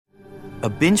A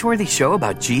binge-worthy show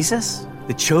about Jesus?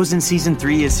 The Chosen Season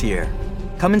 3 is here.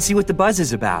 Come and see what the buzz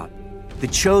is about. The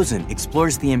Chosen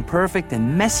explores the imperfect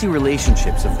and messy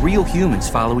relationships of real humans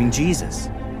following Jesus.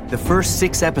 The first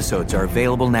 6 episodes are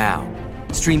available now.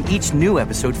 Stream each new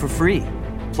episode for free.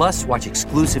 Plus, watch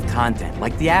exclusive content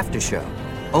like The After Show,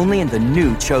 only in the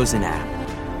new Chosen app.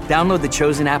 Download the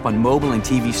Chosen app on mobile and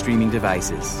TV streaming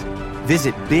devices.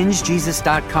 Visit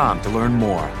BingeJesus.com to learn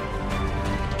more.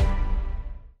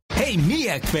 Hey,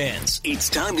 MEAC fans, it's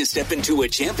time to step into a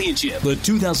championship. The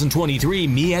 2023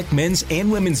 MEAC Men's and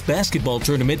Women's Basketball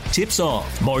Tournament tips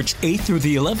off March 8th through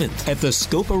the 11th at the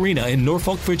Scope Arena in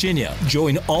Norfolk, Virginia.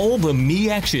 Join all the Me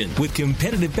action with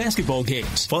competitive basketball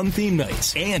games, fun theme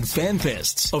nights, and fan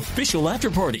fests, official after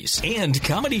parties, and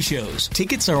comedy shows.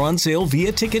 Tickets are on sale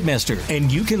via Ticketmaster, and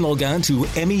you can log on to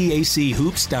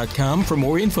MEACHoops.com for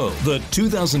more info. The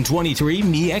 2023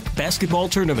 MEAC Basketball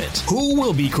Tournament. Who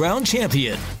will be crowned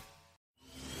champion?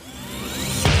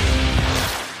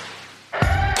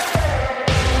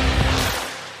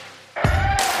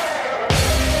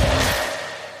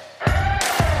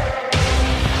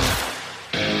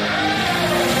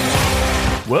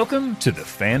 Welcome to the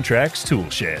Fantrax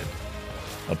Toolshed,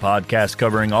 a podcast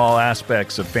covering all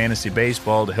aspects of fantasy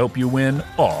baseball to help you win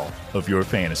all of your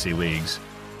fantasy leagues.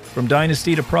 From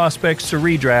dynasty to prospects to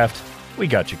redraft, we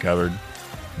got you covered.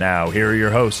 Now, here are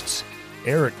your hosts,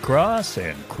 Eric Cross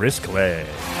and Chris Clay.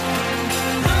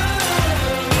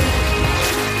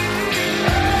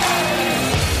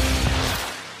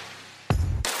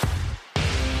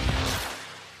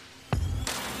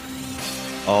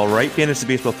 All right, fantasy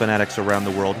baseball fanatics around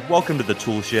the world, welcome to the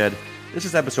Toolshed. This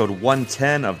is episode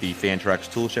 110 of the Fantrax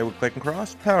Toolshed with Clay and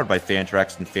Cross, powered by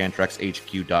Fantrax and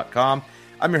FantraxHQ.com.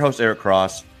 I'm your host, Eric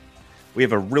Cross. We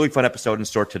have a really fun episode in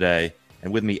store today,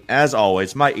 and with me, as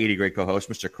always, my 80 great co-host,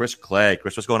 Mr. Chris Clay.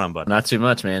 Chris, what's going on, bud? Not too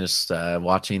much, man. Just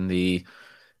watching the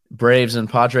Braves and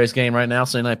Padres game right now,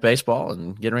 Sunday Night Baseball,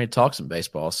 and getting ready to talk some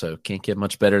baseball, so can't get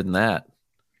much better than that.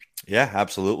 Yeah,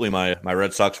 absolutely. My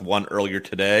Red Sox won earlier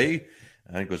today.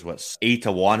 I think it was,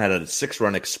 8-1, had a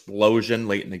 6-run explosion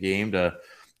late in the game to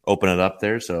open it up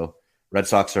there. So Red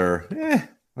Sox are,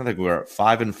 I think we're at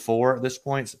 5-4 at this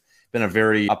point. It's been a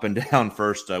very up and down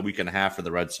first week and a half for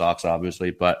the Red Sox,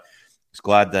 obviously, but it's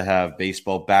glad to have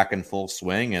baseball back in full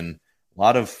swing and a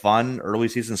lot of fun early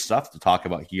season stuff to talk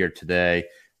about here today.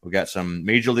 We've got some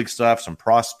major league stuff, some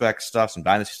prospect stuff, some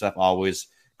dynasty stuff, always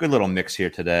good little mix here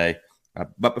today.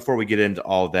 But before we get into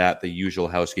all that, the usual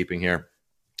housekeeping here.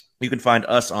 You can find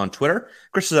us on Twitter.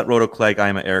 Chris is at RotoClegg. I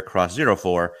am at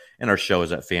EricCross04, and our show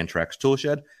is at Fantrax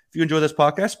Toolshed. If you enjoy this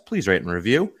podcast, please rate and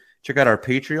review. Check out our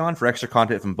Patreon for extra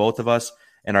content from both of us,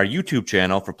 and our YouTube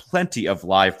channel for plenty of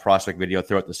live prospect video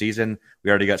throughout the season. We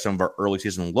already got some of our early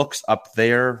season looks up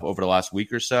there over the last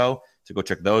week or so, so go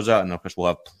check those out, and of course we'll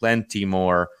have plenty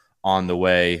more on the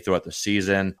way throughout the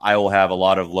season. I will have a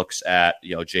lot of looks at,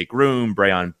 Jake Room,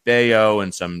 Brayan Bello,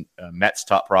 and some Mets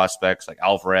top prospects like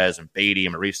Alvarez and Beatty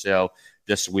and Mauricio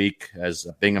this week as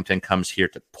Binghamton comes here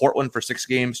to Portland for 6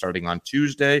 games starting on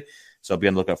Tuesday. So be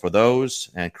on the lookout for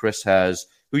those. And Chris has,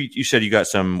 who you said you got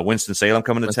some Winston-Salem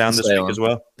coming to town this week as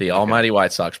well? The almighty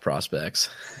White Sox prospects.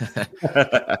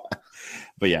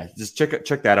 But yeah, just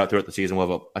check that out throughout the season.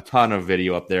 We'll have a ton of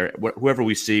video up there. Whoever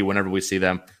we see, whenever we see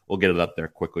them, we'll get it up there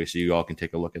quickly so you all can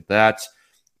take a look at that.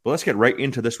 But let's get right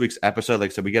into this week's episode.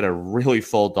 Like I said, we get a really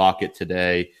full docket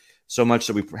today. So much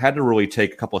that we've had to really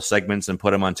take a couple of segments and put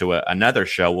them onto another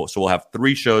show. So we'll have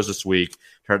 3 shows this week.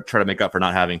 Try to make up for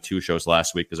not having 2 shows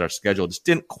last week because our schedule just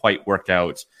didn't quite work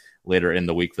out later in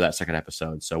the week for that second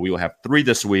episode. So we will have 3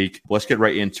 this week. Let's get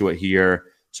right into it here.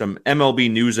 Some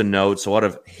MLB news and notes, a lot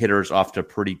of hitters off to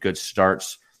pretty good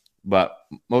starts. But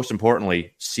most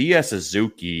importantly, Seiya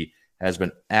Suzuki has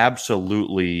been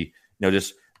absolutely,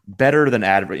 just better than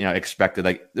expected.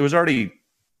 Like, there was already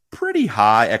pretty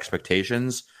high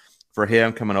expectations for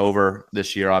him coming over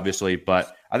this year, obviously,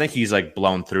 but I think he's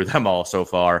blown through them all so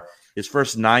far. His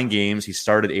first 9 games, he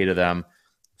started 8 of them,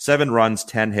 7 runs,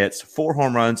 10 hits, 4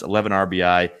 home runs, 11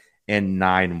 RBI, and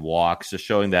 9 walks, just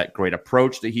showing that great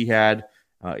approach that he had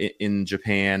in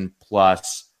Japan,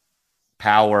 plus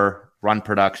power, run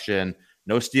production,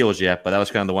 no steals yet, but that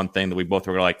was kind of the one thing that we both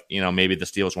were like, maybe the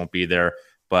steals won't be there.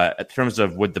 But in terms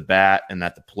of with the bat and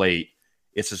at the plate,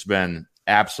 it's just been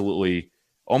absolutely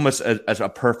almost as a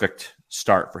perfect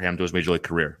start for him to his major league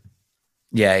career.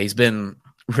 Yeah, he's been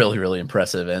really, really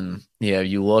impressive. And,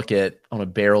 you look at on a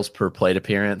barrels per plate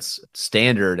appearance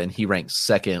standard, and he ranks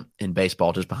second in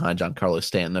baseball just behind Giancarlo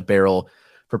Stanton, a barrel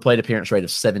per plate appearance rate of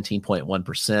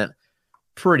 17.1%.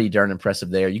 Pretty darn impressive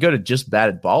there. You go to just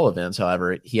batted ball events,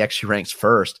 however, he actually ranks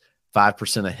first,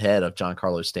 5% ahead of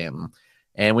Giancarlo Stanton.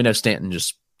 And we know Stanton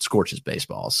just scorches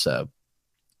baseballs. So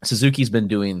Suzuki's been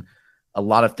doing a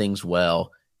lot of things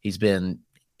well. He's been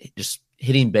just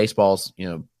hitting baseballs,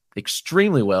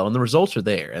 extremely well, and the results are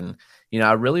there. And,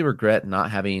 I really regret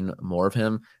not having more of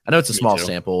him. I know it's a small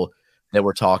sample that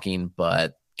we're talking,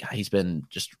 but God, he's been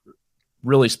just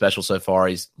really special so far.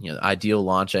 He's, ideal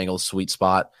launch angle, sweet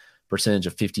spot percentage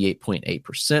of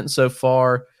 58.8% so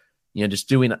far. Just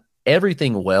doing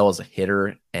everything well as a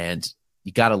hitter, and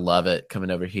you got to love it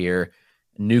coming over here.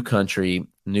 New country,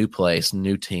 new place,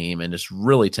 new team, and just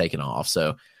really taking off.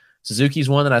 So Suzuki's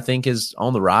one that I think is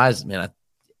on the rise, man.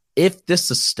 If this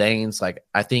sustains,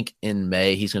 I think in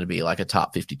May he's going to be like a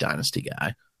top 50 dynasty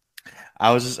guy.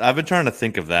 I've been trying to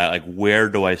think of that. Where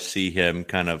do I see him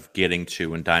kind of getting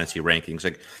to in dynasty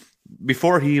rankings?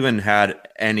 Before he even had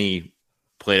any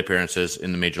plate appearances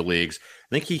in the major leagues,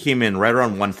 I think he came in right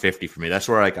around 150 for me. That's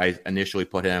where I initially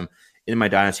put him in my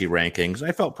dynasty rankings.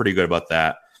 I felt pretty good about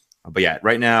that. But yeah,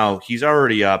 right now he's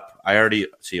already up. I already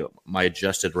see my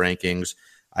adjusted rankings.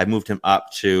 I moved him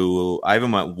up to, I have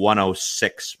him at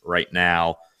 106 right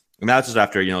now. And that's just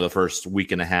after, the first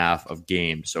week and a half of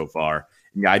games so far.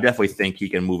 And yeah, I definitely think he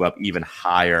can move up even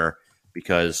higher,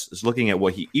 because it's looking at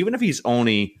what even if he's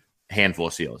only a handful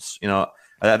of steals,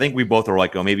 I think we both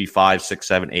are maybe 5, 6,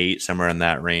 7, 8, somewhere in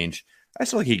that range. I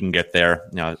still think he can get there.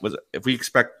 If we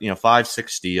expect, 5,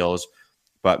 6 steals,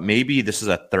 but maybe this is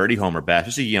a 30 homer bat,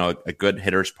 just a good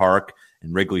hitter's park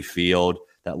in Wrigley Field.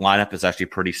 That lineup is actually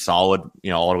pretty solid,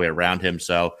 all the way around him.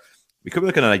 So we could be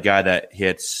looking at a guy that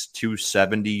hits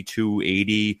 270,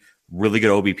 280, really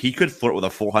good OBP. He could flirt with a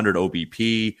 400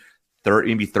 OBP,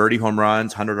 maybe 30 home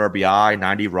runs, 100 RBI,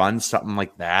 90 runs, something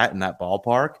like that in that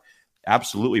ballpark.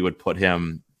 Absolutely would put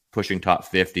him pushing top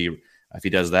 50 if he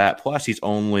does that. Plus, he's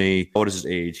only, what is his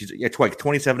age? He's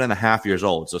 27 and a half years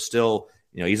old. So still,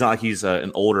 he's not like he's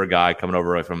an older guy coming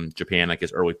over from Japan,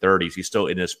 his early 30s. He's still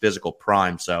in his physical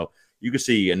prime. So you can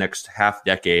see a next half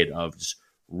decade of just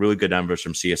really good numbers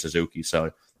from Seiya Suzuki.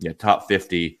 So, yeah, top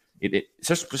 50,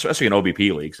 especially in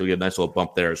OBP league. So, you get a nice little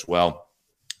bump there as well.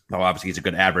 Well, obviously, he's a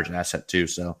good average asset too.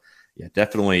 So, yeah,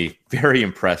 definitely very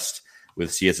impressed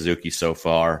with Seiya Suzuki so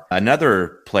far.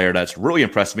 Another player that's really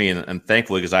impressed me, and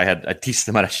thankfully, because I had a decent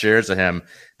amount of shares of him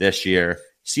this year,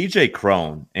 CJ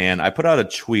Cron. And I put out a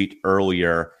tweet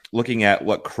earlier looking at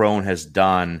what Cron has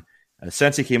done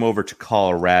since he came over to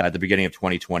Colorado at the beginning of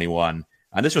 2021.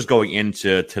 And this was going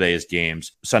into Sunday's game,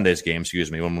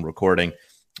 when we're recording.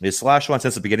 His slash one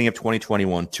since the beginning of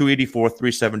 2021, 284,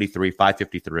 373,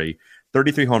 553,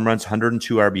 33 home runs,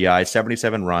 102 RBI,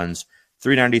 77 runs,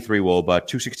 393 WOBA,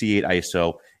 268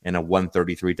 ISO, and a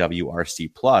 133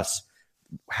 WRC plus.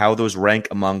 How those rank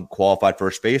among qualified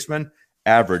first basemen?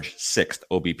 Average 6th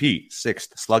OBP,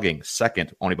 6th slugging,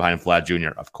 2nd, only behind Vlad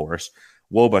Jr., of course.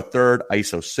 WOBA 3rd,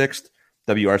 ISO 6th,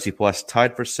 WRC plus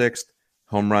tied for 6th,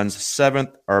 home runs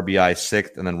 7th, RBI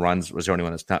 6th, and then runs was the only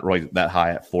one that's not really that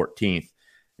high at 14th.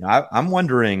 I'm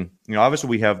wondering, obviously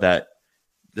we have that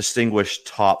distinguished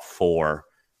top 4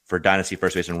 for dynasty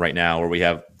first baseman right now, where we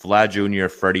have Vlad Jr.,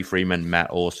 Freddie Freeman,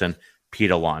 Matt Olson,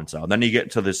 Pete Alonso. And then you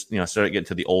get to this, start getting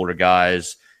to the older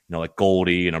guys, like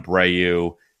Goldie and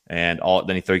Abreu, and all.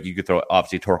 Then you could throw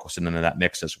obviously Torkelson into that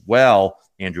mix as well,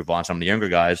 Andrew Vaughn, some of the younger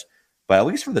guys. But at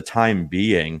least for the time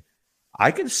being,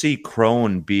 I can see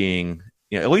Cron being,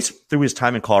 at least through his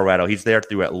time in Colorado, he's there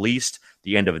through at least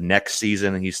the end of next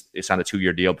season. He's signed a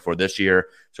 2-year deal before this year,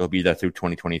 so he'll be there through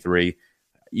 2023.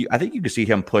 I think you could see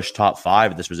him push top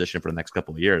 5 at this position for the next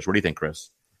couple of years. What do you think,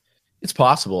 Chris? It's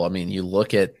possible. I mean, you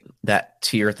look at that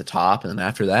tier at the top, and then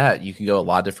after that, you can go a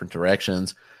lot of different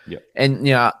directions. Yeah. And,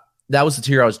 that was the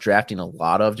tier I was drafting a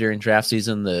lot of during draft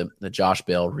season, the Josh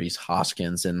Bell, Rhys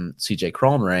Hoskins, and CJ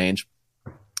Cron range.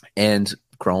 And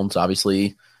Cron's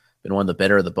obviously been one of the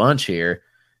better of the bunch here.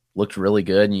 Looked really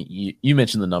good. And you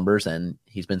mentioned the numbers, and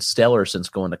he's been stellar since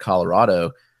going to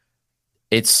Colorado.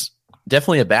 It's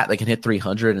definitely a bat that can hit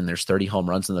 300, and there's 30 home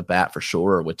runs in the bat for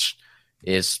sure, which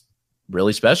is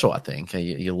really special, I think.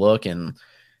 You look, and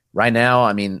right now,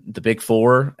 I mean, the big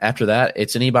 4 after that,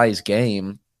 it's anybody's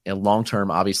game. And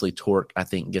long-term, obviously, Torque, I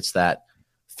think, gets that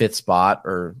 5th spot,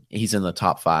 or he's in the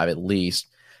top 5 at least.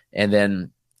 And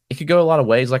then it could go a lot of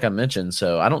ways, like I mentioned.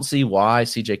 So I don't see why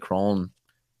CJ Cron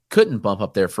couldn't bump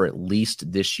up there for at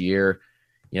least this year.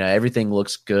 Everything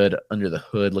looks good under the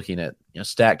hood, looking at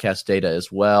StatCast data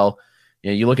as well.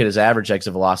 You look at his average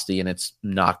exit velocity, and it's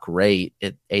not great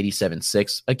at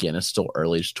 87.6. Again, it's still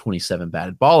early. It's 27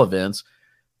 batted ball events.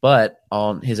 But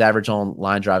on his average on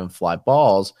line drive and fly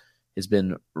balls has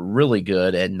been really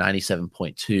good at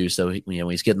 97.2. So, when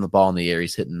he's getting the ball in the air,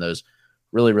 he's hitting those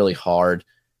really, really hard.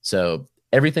 So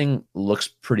everything looks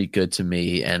pretty good to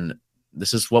me. And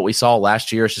this is what we saw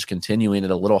last year. It's just continuing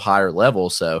at a little higher level.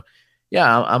 So,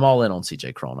 yeah, I'm all in on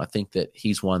CJ Cron. I think that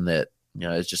he's one that,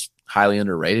 is just highly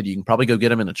underrated. You can probably go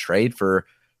get him in a trade for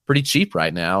pretty cheap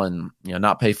right now and,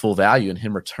 not pay full value and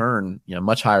him return,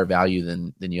 much higher value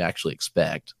than you actually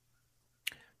expect.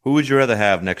 Who would you rather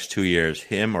have next 2 years,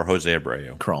 him or Jose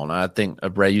Abreu? Cron. I think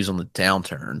Abreu's on the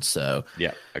downturn. So,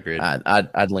 yeah, agreed.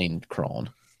 I'd lean Cron.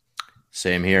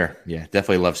 Same here. Yeah,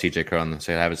 definitely love CJ Cron.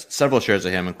 So I have several shares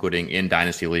of him, including in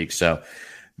Dynasty League. So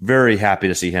very happy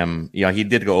to see him. He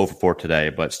did go over 4 today,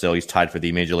 but still he's tied for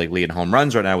the Major League lead in home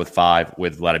runs right now with 5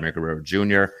 with Vladimir Guerrero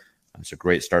Jr. It's a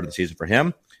great start of the season for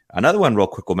him. Another one real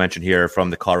quick we'll mention here from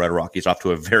the Colorado Rockies, off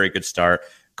to a very good start.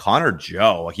 Connor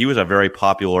Joe. He was a very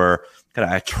popular, kind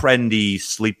of a trendy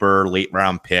sleeper late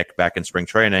round pick back in spring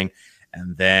training.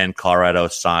 And then Colorado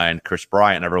signed Chris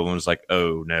Bryant, and everyone was like,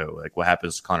 oh, no, like what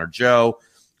happens to Connor Joe?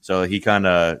 So he kind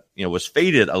of, was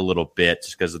faded a little bit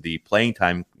just because of the playing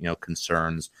time,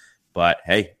 concerns. But,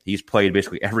 hey, he's played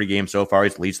basically every game so far.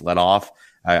 He's at least led off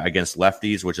against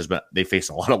lefties, which has been – they faced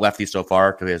a lot of lefties so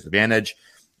far to his advantage.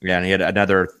 Yeah, and he had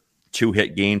another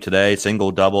 2-hit game today,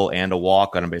 single, double, and a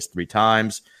walk on him base 3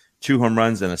 times. 2 home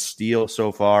runs and a steal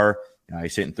so far.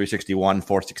 He's hitting 361,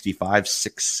 465,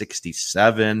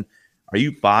 667. Are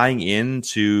you buying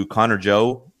into Connor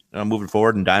Joe moving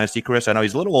forward in Dynasty, Chris? I know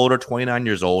he's a little older, 29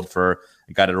 years old for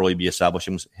a guy to really be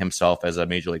establishing himself as a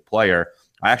major league player.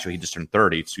 Actually, he just turned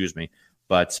 30, excuse me.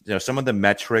 But some of the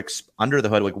metrics under the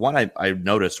hood, like one I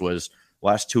noticed was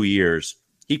last 2 years,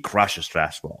 he crushes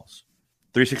fastballs.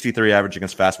 363 average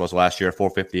against fastballs last year,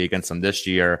 450 against them this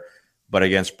year. But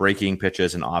against breaking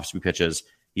pitches and off-speed pitches,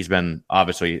 he's been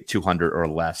obviously 200 or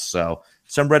less. So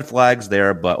some red flags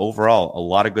there, but overall, a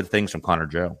lot of good things from Connor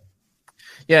Joe.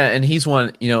 Yeah, and he's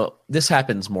one, this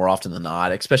happens more often than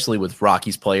not, especially with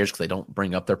Rockies players because they don't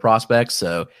bring up their prospects.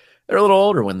 So they're a little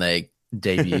older when they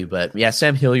debut. But, yeah,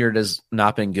 Sam Hilliard has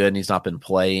not been good, and he's not been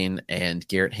playing. And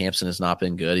Garrett Hampson has not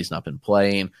been good. He's not been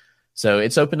playing. So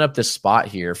it's opened up this spot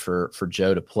here for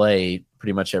Joe to play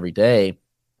pretty much every day.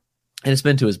 And it's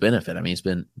been to his benefit. I mean, he's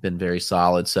been very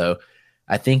solid. So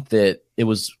I think that it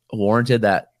was warranted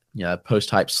that,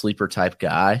 post-type sleeper type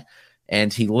guy.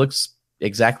 And he looks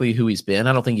exactly who he's been.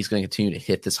 I don't think he's going to continue to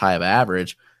hit this high of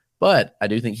average, but I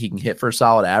do think he can hit for a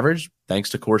solid average thanks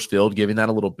to Coors Field giving that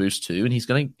a little boost too. And he's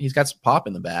got some pop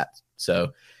in the bat.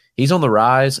 So he's on the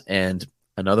rise. And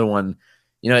another one,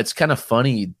 it's kind of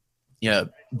funny.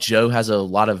 Joe has a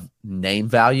lot of name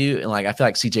value, and I feel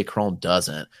like CJ Cron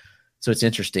doesn't. So it's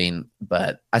interesting,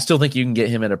 but I still think you can get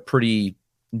him at a pretty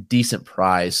decent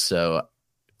price. So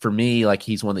for me,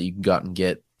 he's one that you can go out and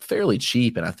get fairly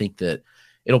cheap, and I think that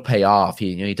it'll pay off.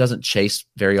 He doesn't chase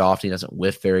very often. He doesn't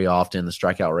whiff very often. The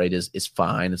strikeout rate is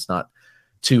fine. It's not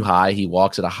too high. He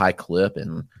walks at a high clip,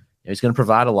 and he's going to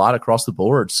provide a lot across the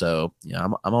board. So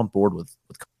I'm on board with.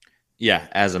 Yeah,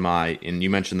 as am I. And you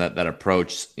mentioned that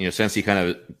approach. Since he kind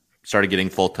of started getting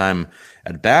full-time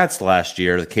at bats last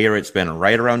year, the K rate's been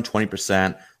right around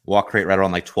 20%, walk rate right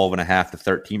around 12.5 to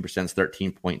 13%,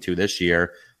 13.2 this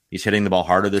year. He's hitting the ball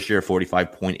harder this year,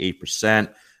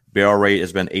 45.8%. Barrel rate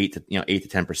has been 8 to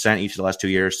 10% each of the last 2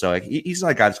 years. So he's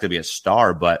not a guy that's going to be a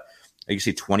star, but you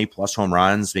see 20 plus home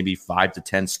runs, maybe 5 to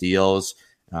 10 steals,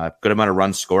 good amount of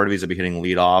runs scored. He's going to be hitting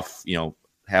leadoff,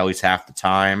 at least half the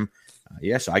time.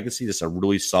 So I can see this a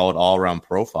really solid all-around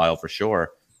profile for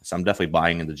sure. So I'm definitely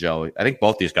buying into Joe. I think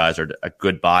both these guys are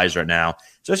good buys right now,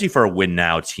 especially for a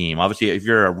win-now team. Obviously, if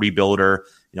you're a rebuilder,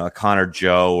 a Connor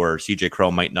Joe or CJ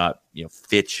Cron might not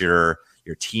fit your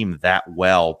team that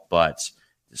well, but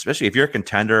especially if you're a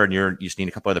contender and you just need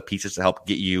a couple other pieces to help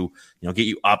get you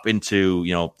up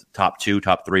into top 2,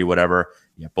 top 3, whatever.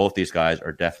 Both these guys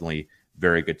are definitely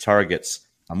very good targets.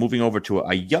 I'm moving over to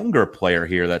a younger player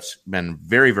here that's been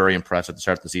very, very impressive at the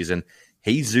start of the season.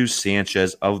 Jesus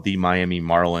Sanchez of the Miami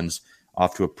Marlins,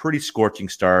 off to a pretty scorching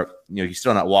start. He's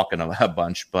still not walking a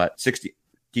bunch, but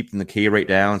keeping the K rate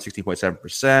down,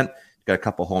 16.7%. Got a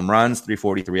couple home runs,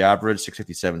 343 average,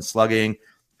 657 slugging.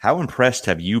 How impressed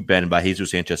have you been by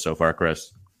Jesus Sanchez so far,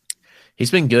 Chris?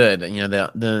 He's been good.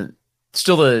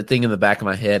 Still the thing in the back of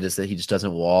my head is that he just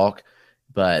doesn't walk,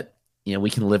 but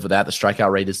we can live with that. The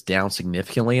strikeout rate is down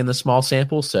significantly in the small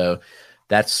sample, so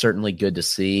that's certainly good to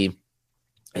see.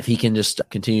 If he can just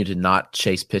continue to not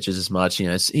chase pitches as much,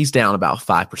 he's down about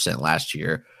 5% last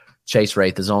year. Chase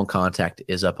rate, the zone contact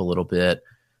is up a little bit.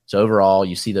 So overall,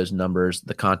 you see those numbers,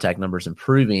 the contact numbers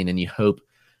improving, and you hope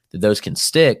that those can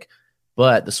stick.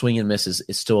 But the swing and miss is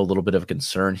still a little bit of a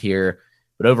concern here.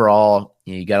 But overall,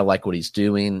 you got to like what he's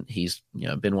doing. He's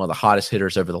been one of the hottest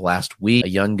hitters over the last week, a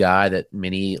young guy that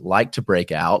many like to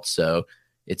break out. So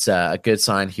it's a good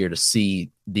sign here to see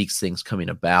these things coming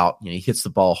about. He hits the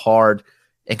ball hard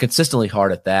and consistently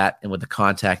hard at that. And with the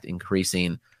contact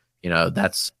increasing,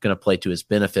 that's going to play to his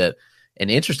benefit.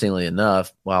 And interestingly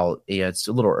enough, while it's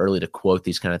a little early to quote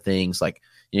these kind of things, like,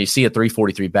 you see a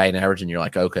 343 batting average and you're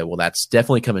like, okay, well, that's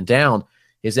definitely coming down.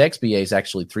 His XBA is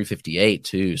actually 358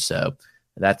 too. So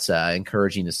that's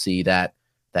encouraging to see that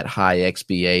high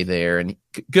XBA there, and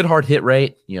good hard hit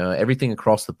rate. Everything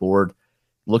across the board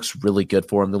looks really good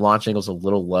for him. The launch angle is a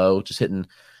little low, just hitting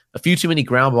a few too many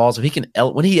ground balls. If he can,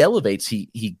 when he elevates,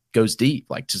 he goes deep,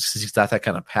 like just he's got that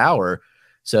kind of power.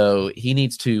 So he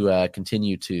needs to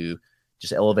continue to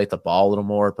just elevate the ball a little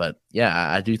more. But yeah,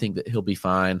 I do think that he'll be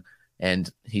fine, and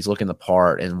he's looking the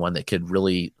part and one that could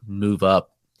really move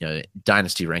up,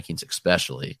 dynasty rankings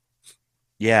especially.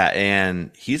 Yeah, and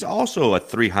he's also a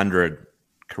 300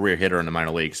 career hitter in the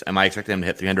minor leagues. Am I expecting him to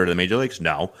hit 300 in the major leagues?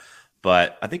 No,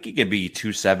 but I think he can be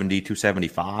 270,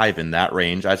 275 in that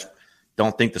range. I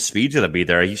don't think the speed's going to be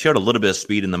there. He showed a little bit of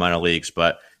speed in the minor leagues,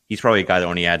 but he's probably a guy that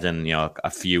only adds in,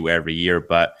 a few every year.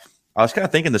 But I was kind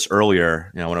of thinking this earlier,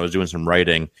 when I was doing some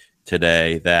writing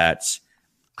today, that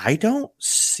I don't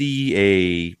see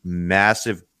a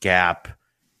massive gap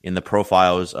in the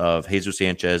profiles of Jesus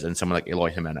Sanchez and someone like Eloy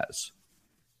Jimenez.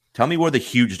 Tell me where the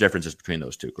huge difference is between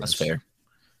those two, Chris. That's fair.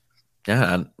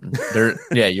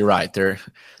 Yeah, you're right.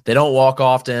 They don't walk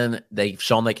often. They've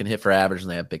shown they can hit for average, and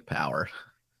they have big power.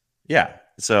 Yeah.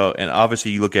 So, and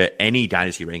obviously, you look at any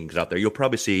dynasty rankings out there, you'll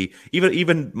probably see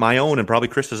even my own and probably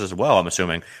Chris's as well. I'm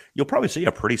assuming you'll probably see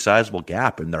a pretty sizable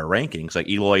gap in their rankings. Like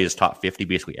Eloy is top 50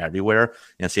 basically everywhere,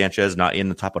 and Sanchez not in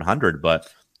the top 100. But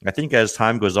I think as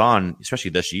time goes on,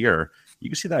 especially this year, you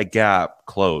can see that gap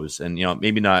close, and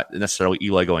maybe not necessarily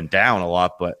Eloy going down a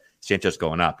lot, but Sanchez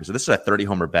going up. So this is a 30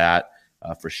 homer bat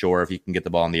for sure. If he can get the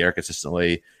ball in the air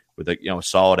consistently with a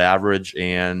solid average,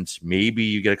 and maybe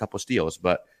you get a couple of steals,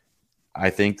 but I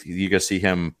think you're going to see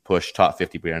him push top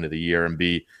 50 by the end of the year and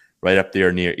be right up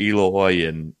there near Eloy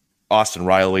and Austin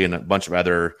Riley and a bunch of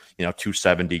other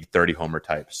 270, 30 homer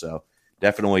types. So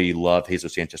definitely love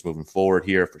Jesus Sanchez moving forward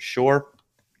here for sure.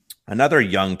 Another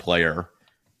young player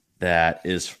that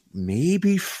is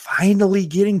maybe finally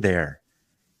getting there.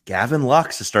 Gavin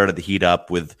Lux has started to heat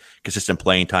up with consistent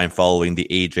playing time following the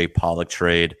AJ Pollock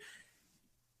trade.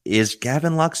 Is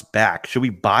Gavin Lux back? Should we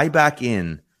buy back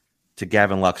in to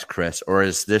Gavin Lux, Chris, or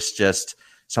is this just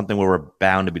something where we're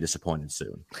bound to be disappointed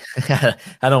soon?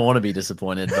 I don't want to be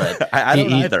disappointed, but I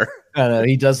don't either. I know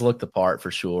he does look the part for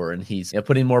sure, and he's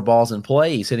putting more balls in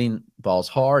play. He's hitting balls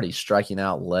hard. He's striking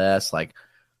out less. Like,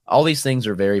 all these things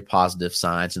are very positive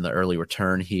signs in the early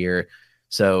return here.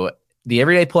 So the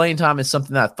everyday playing time is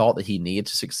something that I thought that he needed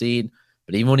to succeed,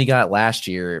 but even when he got it last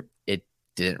year, it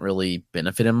didn't really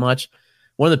benefit him much.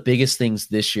 One of the biggest things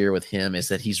this year with him is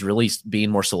that he's really being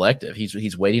more selective.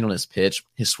 He's waiting on his pitch.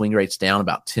 His swing rate's down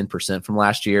about 10% from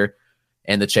last year,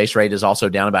 and the chase rate is also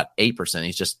down about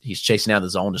 8%. He's chasing out of the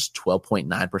zone just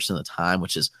 12.9% of the time,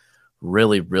 which is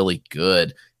really, really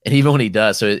good. And even when he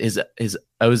does, so his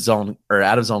ozone or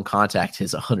out of zone contact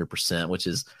is 100%, which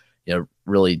is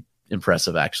really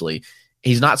impressive. Actually,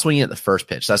 he's not swinging at the first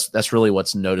pitch. That's really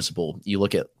what's noticeable. You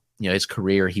look at his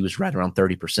career; he was right around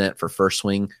 30% for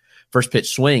first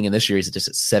pitch swing, and this year he's just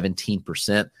at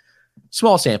 17%.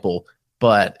 Small sample,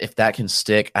 but if that can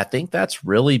stick, I think that's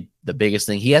really the biggest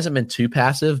thing. He hasn't been too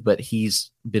passive, but he's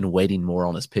been waiting more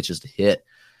on his pitches to hit,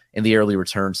 and the early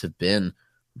returns have been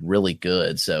really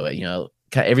good. So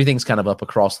everything's kind of up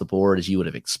across the board as you would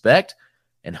have expect.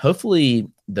 And hopefully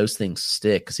those things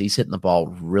stick because he's hitting the ball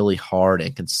really hard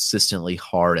and consistently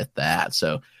hard at that.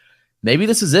 So maybe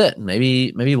this is it.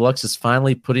 Maybe Lux is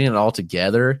finally putting it all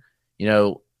together.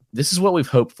 This is what we've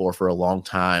hoped for a long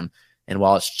time. And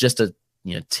while it's just a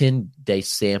 10-day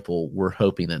sample, we're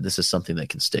hoping that this is something that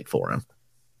can stick for him.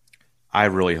 I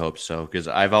really hope so, because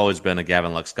I've always been a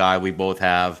Gavin Lux guy. We both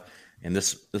have. And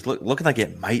this is looking like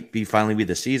it might finally be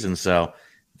the season. So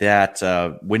that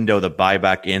window to buy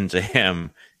back into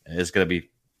him is going to be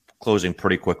closing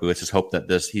pretty quickly. Let's just hope that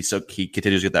he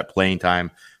continues to get that playing time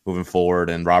moving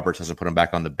forward, and Roberts doesn't put him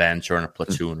back on the bench or in a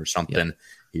platoon or something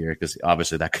here, because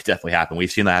obviously that could definitely happen.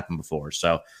 We've seen that happen before.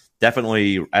 So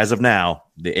definitely, as of now,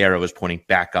 the arrow is pointing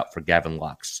back up for Gavin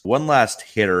Lux. One last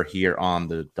hitter here on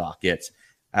the docket.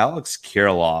 Alex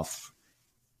Kirilloff,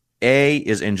 A,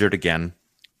 is injured again.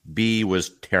 B,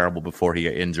 was terrible before he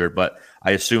got injured, but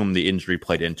I assume the injury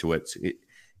played into it.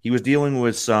 He was dealing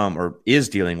with is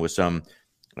dealing with some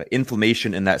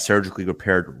inflammation in that surgically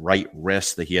repaired right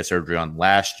wrist that he had surgery on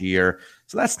last year.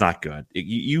 So that's not good.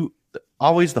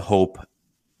 Always the hope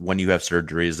when you have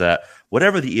surgery is that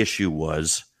whatever the issue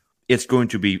was, it's going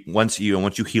to be once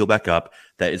you heal back up,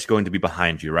 that it's going to be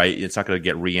behind you, right? It's not going to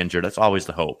get re-injured. That's always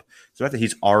the hope. So after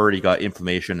he's already got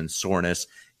inflammation and soreness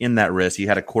in that wrist, he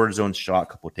had a cortisone shot a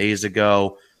couple of days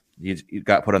ago. He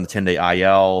got put on the 10-day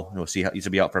IL. We'll see how he's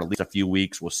going to be out for at least a few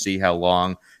weeks. We'll see how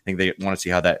long. I think they want to see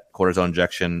how that cortisone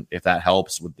injection, if that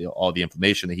helps with all the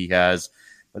inflammation that he has.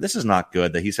 But this is not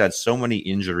good that he's had so many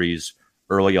injuries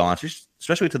early on,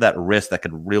 especially to that wrist that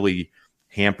could really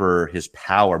hamper his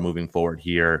power moving forward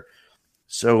here.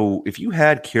 So if you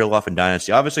had Kirilloff in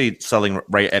Dynasty, obviously selling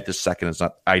right at this second is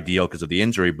not ideal because of the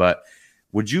injury, but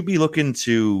would you be looking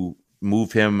to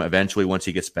move him eventually once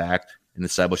he gets back and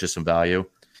establishes some value?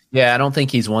 Yeah, I don't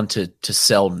think he's one to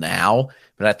sell now,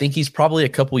 but I think he's probably a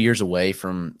couple years away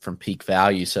from peak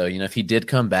value. So, if he did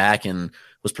come back and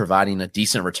was providing a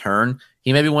decent return,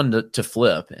 he may be one to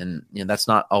flip. And that's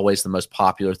not always the most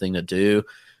popular thing to do,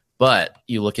 but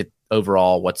you look at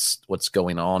overall what's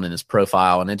going on in his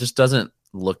profile, and it just doesn't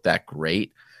look that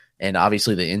great. And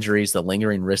obviously the injuries, the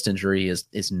lingering wrist injury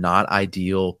is not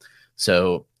ideal.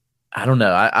 So I don't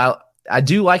know. I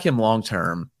do like him long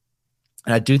term.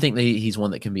 And I do think that he's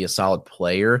one that can be a solid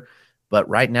player, but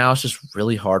right now it's just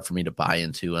really hard for me to buy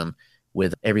into him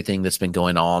with everything that's been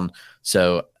going on.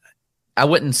 So I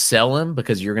wouldn't sell him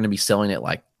because you're going to be selling at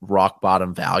like rock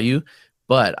bottom value.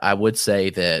 But I would say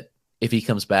that if he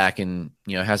comes back and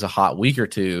has a hot week or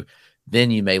two, then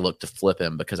you may look to flip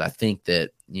him, because I think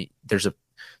that there's a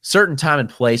certain time and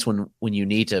place when you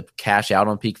need to cash out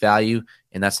on peak value,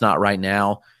 and that's not right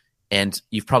now. And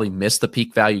you've probably missed the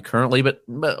peak value currently, but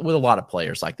with a lot of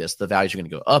players like this, the values are going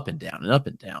to go up and down and up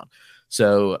and down.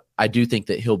 So I do think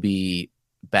that he'll be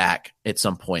back at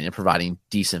some point and providing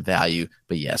decent value.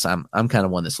 But yes, I'm kind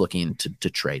of one that's looking to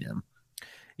trade him.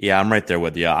 Yeah, I'm right there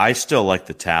with you. I still like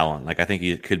the talent. Like, I think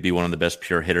he could be one of the best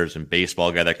pure hitters in baseball,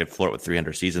 a guy that could flirt with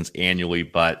 300 seasons annually.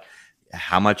 But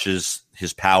how much is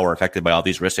his power affected by all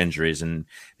these wrist injuries? And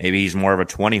maybe he's more of a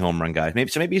 20 home run guy.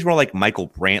 Maybe he's more like Michael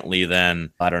Brantley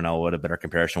than, I don't know what a better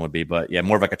comparison would be, but yeah,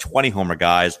 more of like a 20 homer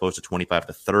guy as opposed to 25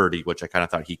 to 30, which I kind of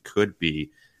thought he could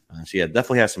be. So yeah,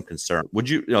 definitely have some concern. Would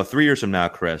you 3 years from now,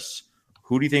 Chris,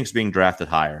 who do you think is being drafted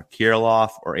higher, Kirilloff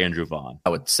or Andrew Vaughn? I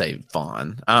would say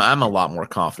Vaughn. I'm a lot more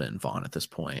confident in Vaughn at this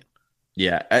point.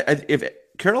 Yeah, if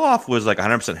Kirilloff was like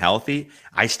 100% healthy,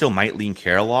 I still might lean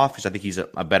Kirilloff because I think he's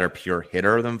a better pure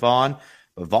hitter than Vaughn.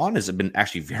 But Vaughn has been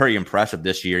actually very impressive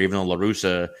this year, even though La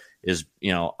Russa is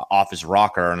off his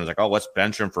rocker and is like, oh, let's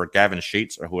bench him for Gavin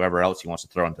Sheets or whoever else he wants to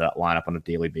throw into that lineup on a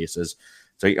daily basis.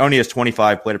 So he only has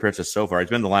 25 plate appearances so far. He's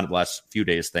been in the lineup the last few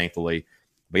days, thankfully.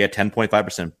 But he had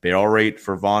 10.5% barrel rate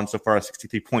for Vaughn so far,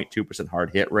 63.2%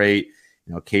 hard hit rate.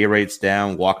 K rate's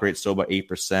down, walk rate's still about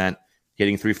 8%,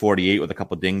 hitting 348 with a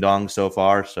couple ding dongs so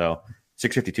far. So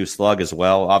 652 slug as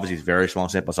well. Obviously, it's very small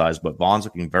sample size, but Vaughn's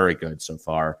looking very good so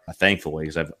far, thankfully,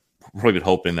 because I've really been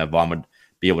hoping that Vaughn would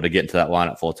be able to get into that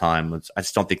lineup full time. I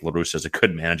just don't think La Russa is a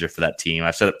good manager for that team.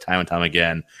 I've said it time and time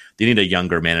again. They need a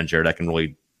younger manager that can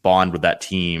really bond with that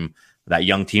team, that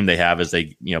young team they have, as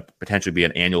they potentially be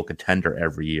an annual contender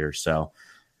every year. So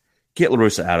get La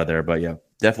Russa out of there. But yeah,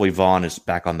 definitely Vaughn is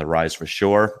back on the rise for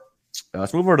sure.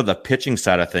 Let's move over to the pitching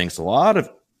side of things. A lot of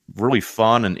really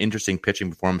fun and interesting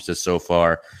pitching performances so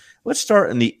far. Let's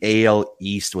start in the AL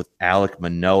East with Alek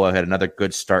Manoah. Had another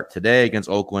good start today against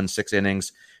Oakland, 6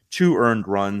 innings, 2 earned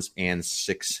runs, and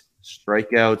 6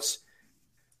 strikeouts.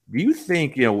 Do you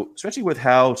think, especially with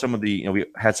how some of the, we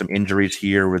had some injuries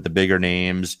here with the bigger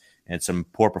names and some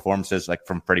poor performances like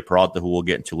from Freddie Peralta, who we'll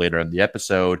get into later in the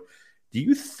episode, do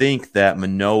you think that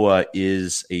Manoah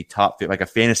is a top, like a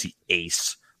fantasy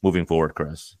ace moving forward,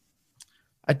 Chris?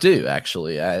 I do,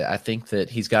 actually. I think that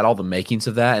he's got all the makings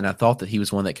of that, and I thought that he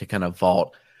was one that could kind of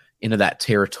vault into that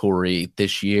territory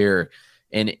this year.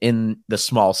 And in the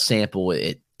small sample,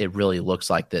 it really looks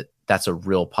like that's a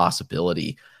real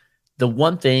possibility. The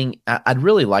one thing I'd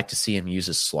really like to see him use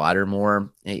his slider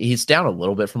more. He's down a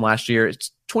little bit from last year. It's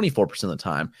 24% of the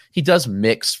time. He does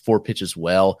mix 4 pitches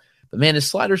well, but man, his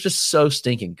slider is just so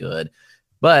stinking good.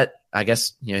 But I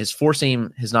guess, his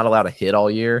 4-seam has not allowed a hit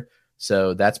all year.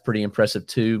 So that's pretty impressive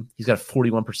too. He's got a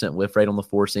 41% whiff rate on the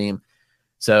 4-seam.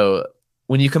 So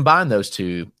when you combine those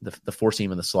two, the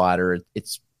 4-seam and the slider,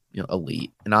 it's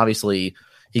elite. And obviously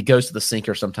he goes to the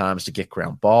sinker sometimes to get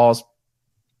ground balls.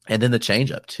 And then the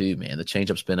changeup too, man. The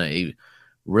changeup's been a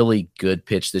really good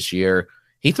pitch this year.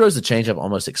 He throws the changeup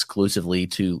almost exclusively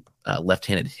to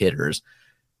left-handed hitters.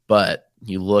 But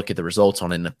you look at the results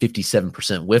on it, and a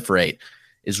 57% whiff rate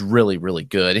is really, really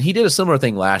good. And he did a similar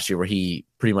thing last year where he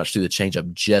pretty much threw the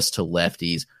changeup just to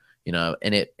lefties,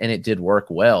 and it did work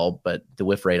well, but the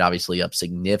whiff rate obviously up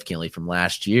significantly from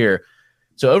last year.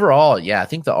 So overall, yeah, I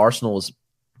think the arsenal is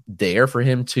there for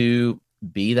him to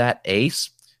be that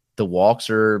ace. The walks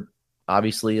are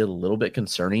obviously a little bit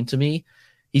concerning to me.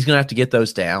 He's going to have to get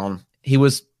those down. He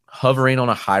was hovering on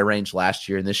a high range last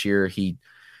year, and this year he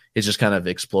is just kind of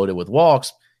exploded with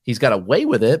walks. He's got away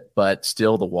with it, but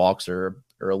still the walks are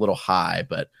a little high.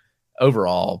 But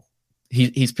overall,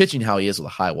 he's pitching how he is with a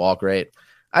high walk rate.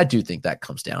 I do think that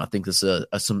comes down. I think this is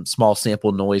some small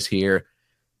sample noise here,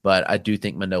 but I do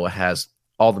think Manoah has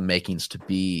all the makings to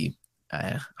be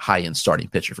a high-end starting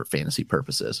pitcher for fantasy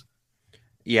purposes.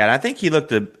 Yeah, and I think he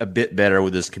looked a bit better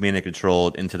with his command control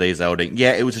in today's outing.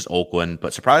 Yeah, it was just Oakland,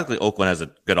 but surprisingly, Oakland has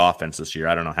a good offense this year.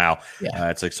 I don't know how. Yeah.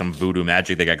 It's like some voodoo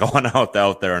magic they got going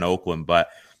out there in Oakland. But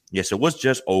yes, it was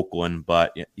just Oakland,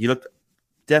 but he looked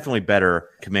definitely better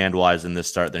command-wise in this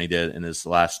start than he did in his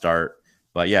last start.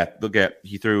 But yeah,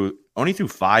 he only threw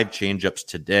 5 changeups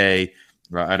today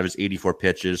out of his 84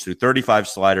 pitches, threw 35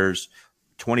 sliders,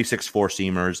 26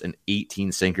 four-seamers, and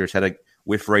 18 sinkers. Had a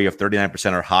whiff rate of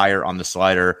 39% or higher on the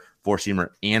slider, four-seamer,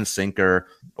 and sinker.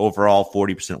 Overall,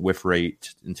 40% whiff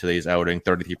rate in today's outing,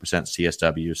 33%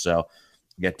 CSW. So,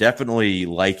 yeah, definitely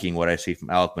liking what I see from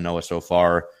Alek Manoah so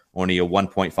far. Only a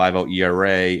 1.50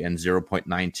 ERA and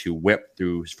 0.92 whip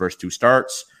through his first 2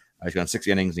 starts. He's gone 6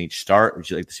 innings in each start. Would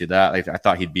you like to see that? I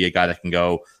thought he'd be a guy that can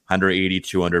go 180,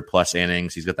 200-plus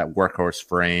innings. He's got that workhorse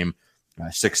frame.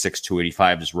 6'6",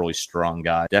 285 is a really strong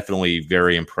guy. Definitely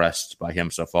very impressed by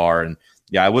him so far. And,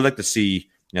 yeah, I would like to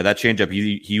see that changeup.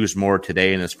 He used more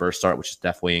today in his first start, which is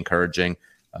definitely encouraging.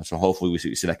 So hopefully we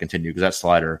see that continue because that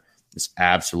slider is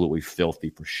absolutely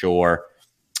filthy for sure.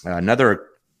 Another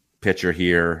pitcher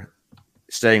here,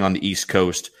 staying on the East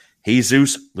Coast,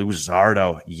 Jesus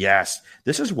Luzardo. Yes,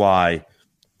 this is why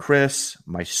Chris,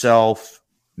 myself,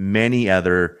 many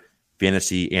other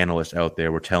fantasy analysts out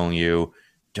there were telling you,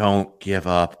 don't give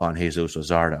up on Jesus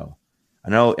Luzardo. I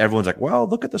know everyone's like, well,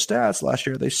 look at the stats. Last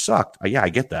year they sucked. Yeah, I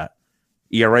get that.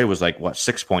 ERA was like,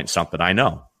 6 point something. I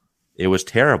know. It was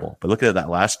terrible. But look at that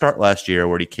last start last year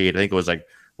where he caved. I think it was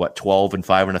 12 and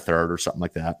 5 1/3 or something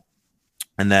like that.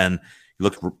 And then he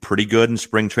looked pretty good in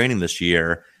spring training this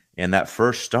year. And that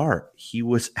first start, he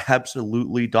was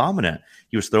absolutely dominant.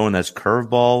 He was throwing this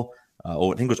curveball. I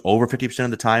think it was over 50%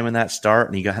 of the time in that start.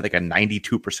 And he had a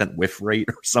 92% whiff rate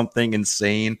or something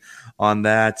insane on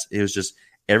that. It was just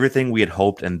everything we had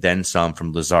hoped and then some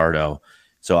from Luzardo.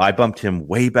 So I bumped him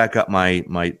way back up my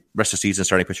rest of the season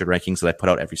starting pitcher rankings that I put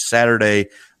out every Saturday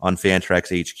on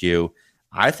Fantrax HQ.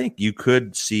 I think you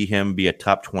could see him be a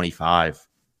top 25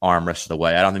 arm rest of the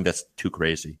way. I don't think that's too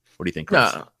crazy. What do you think,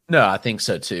 Chris? No, I think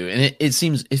so too. And it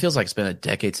feels like it's been a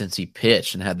decade since he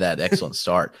pitched and had that excellent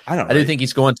start. I do think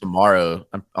he's going tomorrow.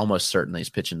 I'm almost certain he's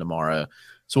pitching tomorrow.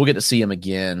 So we'll get to see him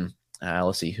again.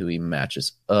 Let's see who he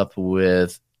matches up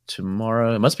with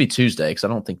tomorrow. It must be Tuesday because I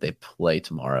don't think they play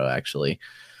tomorrow, actually.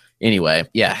 Anyway,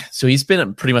 yeah. So he's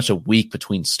been pretty much a week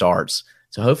between starts.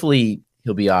 So hopefully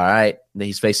he'll be all right.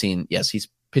 He's pitching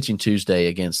Tuesday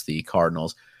against the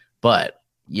Cardinals. But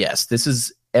yes, this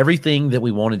is everything that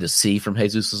we wanted to see from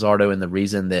Jesus Luzardo, and the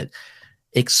reason that,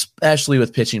 especially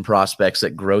with pitching prospects,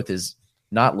 that growth is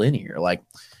not linear. Like,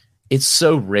 it's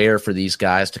so rare for these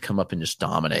guys to come up and just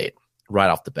dominate right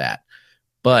off the bat.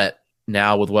 But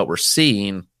now with what we're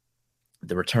seeing,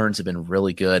 the returns have been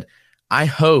really good. I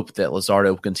hope that Luzardo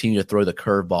will continue to throw the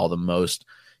curveball the most.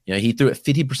 He threw it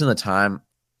 50% of the time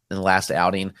in the last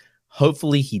outing.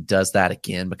 Hopefully he does that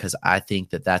again because I think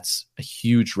that that's a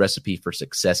huge recipe for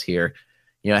success here.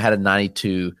 I had a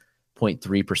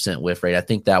 92.3% whiff rate. I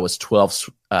think that was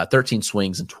 13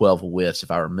 swings and 12 whiffs,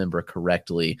 if I remember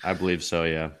correctly. I believe so,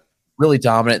 yeah. Really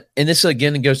dominant. And this,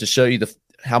 again, goes to show you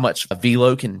how much a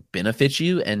velo can benefit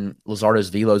you. And Luzardo's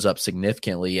velo's up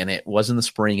significantly, and it was in the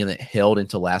spring, and it held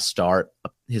into last start.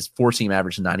 His four-seam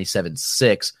average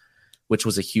 97.6, which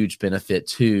was a huge benefit,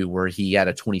 too, where he had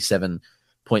a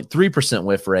 27.3%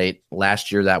 whiff rate.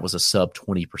 Last year, that was a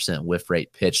sub-20% whiff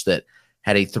rate pitch that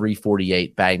had a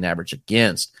 348 batting average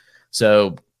against.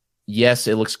 So, yes,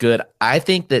 it looks good. I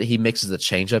think that he mixes the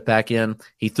changeup back in.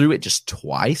 He threw it just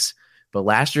twice, but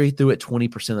last year he threw it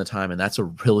 20% of the time, and that's a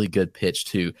really good pitch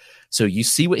too. So you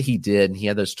see what he did, and he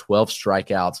had those 12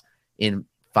 strikeouts in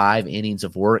 5 innings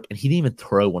of work, and he didn't even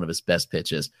throw one of his best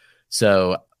pitches.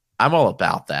 So I'm all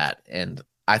about that, and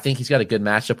I think he's got a good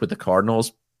matchup with the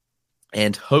Cardinals,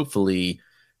 and hopefully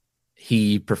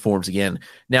he performs again.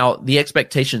 Now, the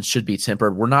expectations should be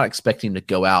tempered. We're not expecting to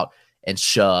go out and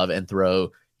shove and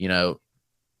throw,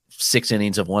 6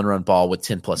 innings of 1-run ball with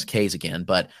 10+ Ks again.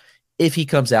 But if he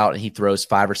comes out and he throws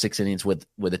 5 or 6 innings with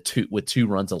 2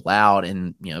 runs allowed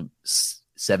and 7-8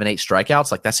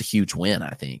 strikeouts, like, that's a huge win,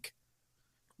 I think.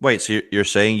 Wait, so you're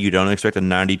saying you don't expect a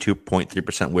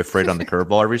 92.3% whiff rate on the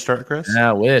curveball every start, Chris?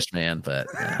 I wish, man, but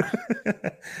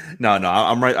No,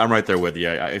 I'm right. I'm right there with you.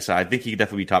 I think he could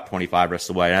definitely be top 25 rest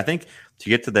of the way. And I think to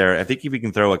get to there, I think if we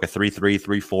can throw like a 3.3,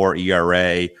 3.4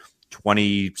 ERA,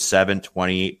 27,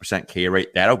 28% K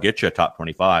rate, that'll get you a top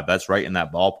 25. That's right in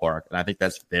that ballpark. And I think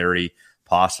that's very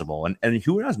possible. And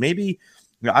who knows, maybe,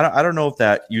 I don't know if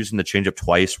that using the changeup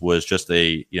twice was just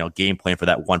a, game plan for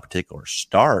that one particular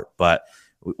start, but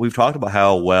we've talked about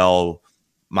how well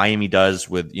Miami does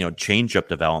with, changeup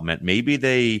development. Maybe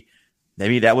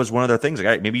that was one of their things.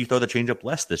 Like, maybe you throw the changeup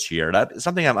less this year. That's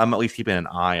something I'm at least keeping an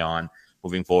eye on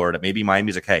moving forward. Maybe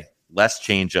Miami's like, hey, less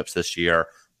changeups this year,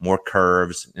 more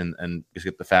curves, and just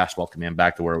get the fastball command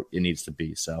back to where it needs to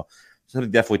be. So something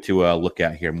definitely to look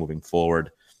at here moving forward.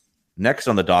 Next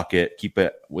on the docket, keep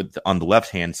it on the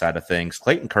left-hand side of things,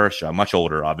 Clayton Kershaw, much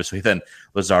older, obviously, than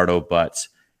Luzardo, but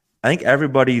I think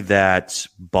everybody that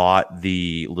bought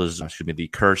the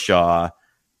Kershaw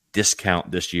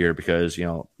discount this year because,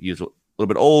 he's a little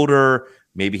bit older,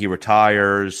 maybe he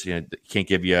retires, you can't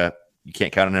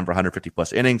count on him for 150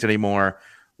 plus innings anymore.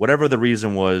 Whatever the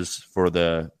reason was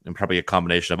and probably a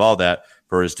combination of all that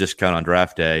for his discount on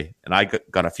draft day. And I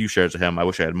got a few shares of him. I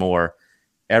wish I had more.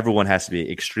 Everyone has to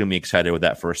be extremely excited with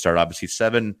that first start. Obviously,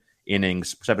 7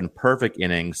 perfect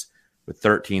innings with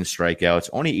 13 strikeouts,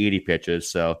 only 80 pitches.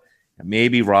 So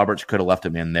maybe Roberts could have left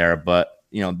him in there, but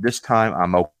this time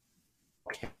I'm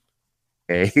okay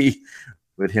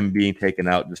with him being taken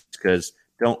out just because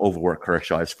don't overwork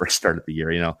Kershaw his first start of the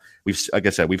year. Like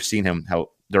I said, we've seen him how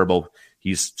durable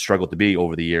he's struggled to be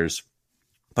over the years.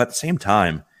 But at the same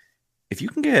time, if you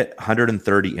can get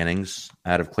 130 innings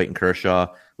out of Clayton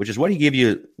Kershaw, which is what he gave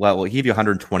you, he gave you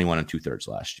 121 2/3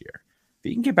 last year. If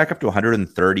you can get back up to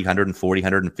 130, 140,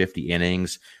 150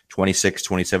 innings, 26,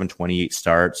 27, 28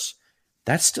 starts,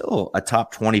 that's still a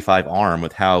top 25 arm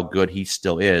with how good he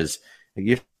still is.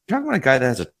 You're talking about a guy that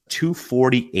has a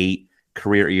 2.48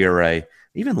 career ERA.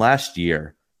 Even last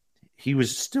year, he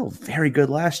was still very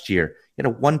good last year. He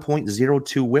had a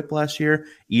 1.02 whip last year.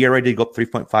 ERA did go up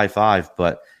 3.55,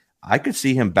 but I could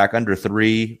see him back under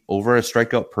 3, over a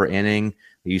strikeout per inning.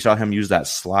 You saw him use that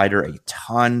slider a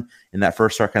ton in that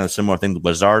first start, kind of similar thing to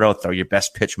Luzardo, throw your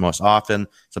best pitch most often,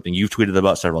 something you've tweeted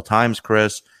about several times,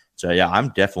 Chris. So, yeah, I'm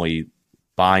definitely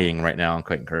buying right now on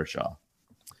Clayton Kershaw.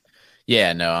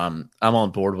 Yeah, no, I'm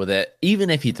on board with it. Even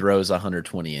if he throws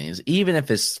 120 innings, even if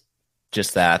it's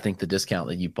just that, I think the discount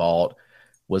that you bought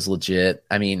was legit.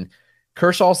 I mean,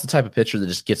 Kershaw's the type of pitcher that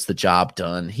just gets the job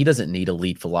done. He doesn't need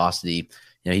elite velocity.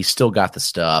 He's still got the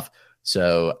stuff.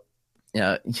 So,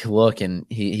 you look, and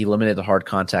he limited the hard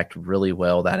contact really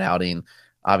well that outing.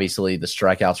 Obviously, the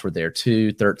strikeouts were there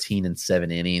too, 13 and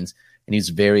 7 innings. And he's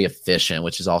very efficient,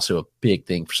 which is also a big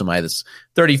thing for somebody that's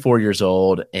 34 years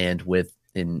old and with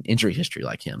an injury history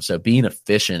like him. So being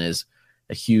efficient is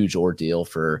a huge ordeal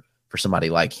for somebody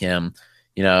like him.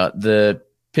 The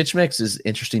pitch mix is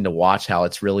interesting to watch how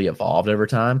it's really evolved over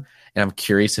time. And I'm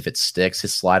curious if it sticks.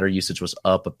 His slider usage was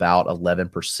up about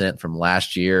 11% from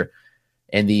last year.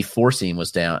 And the four seam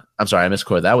was down. I'm sorry, I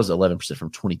misquoted. That was 11%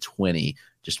 from 2020.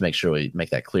 Just to make sure we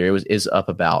make that clear. It is up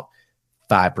about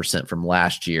 5% from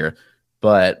last year.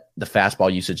 But the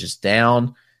fastball usage is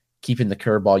down, keeping the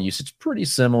curveball usage pretty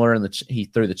similar. And he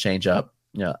threw the changeup,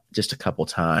 just a couple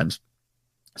times.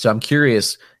 So I'm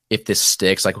curious if this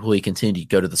sticks. Like, will he continue to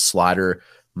go to the slider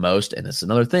most? And it's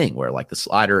another thing where, like, the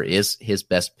slider is his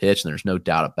best pitch, and there's no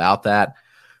doubt about that.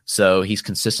 So he's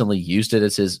consistently used it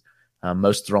as his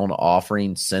most thrown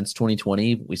offering since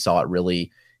 2020. We saw it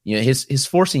really, his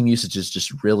four seam usage has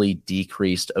just really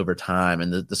decreased over time,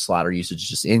 and the slider usage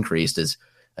just increased as,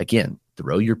 again,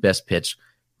 throw your best pitch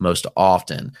most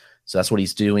often. So that's what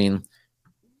he's doing.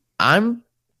 I'm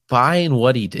buying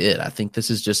what he did. I think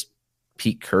this is just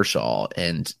peak Kershaw,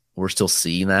 and we're still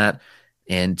seeing that.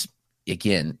 And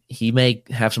again, he may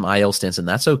have some IL stints, and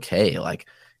that's okay. Like,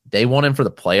 they want him for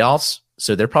the playoffs,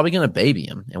 so they're probably going to baby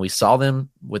him. And we saw them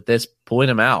with this pulling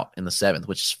him out in the 7th,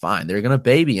 which is fine. They're going to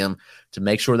baby him to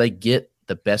make sure they get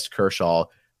the best Kershaw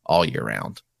all year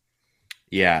round.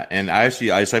 Yeah, and I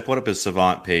put up his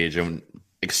Savant page and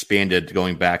expanded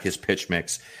going back his pitch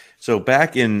mix. So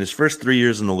back in his first 3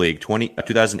 years in the league,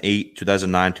 2008,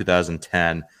 2009,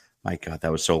 2010. My God,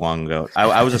 that was so long ago.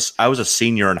 I was a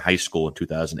senior in high school in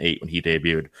 2008 when he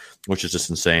debuted, which is just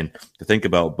insane to think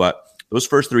about. But those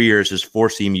first 3 years, his four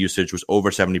seam usage was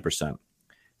over 70%.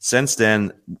 Since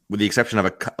then, with the exception of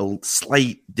a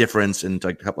slight difference in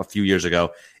a few years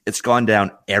ago, it's gone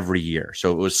down every year.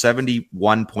 So it was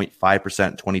 71.5%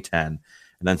 in 2010.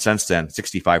 And then since then,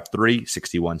 65.3,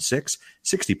 61.6,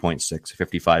 60.6,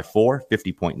 55.4,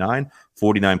 50.9,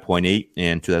 49.8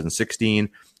 in 2016,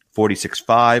 46.5,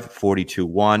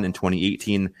 42.1 in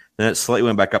 2018. Then it slightly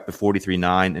went back up to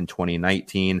 43.9 in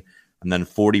 2019, and then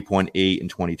 40.8 in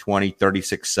 2020,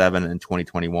 36.7 in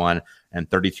 2021, and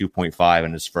 32.5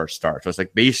 in his first start. So it's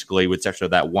like basically with exception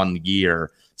of that 1 year,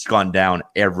 it's gone down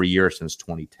every year since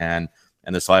 2010,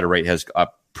 and the slider rate has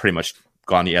pretty much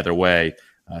gone the other way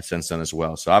since then as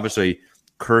well. So obviously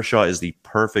Kershaw is the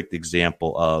perfect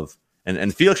example of,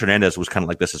 and Felix Hernandez was kind of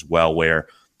like this as well, where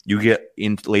you get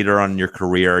in later on in your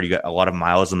career, you got a lot of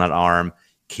miles on that arm,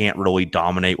 can't really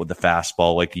dominate with the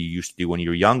fastball like you used to do when you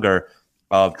were younger,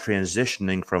 of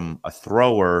transitioning from a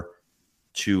thrower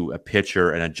to a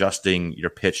pitcher and adjusting your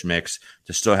pitch mix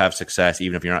to still have success,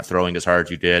 even if you're not throwing as hard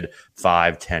as you did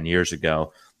 5-10 years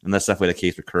ago. And that's definitely the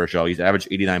case with Kershaw. He's averaged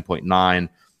 89.9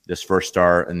 this first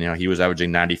start, and he was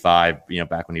averaging 95,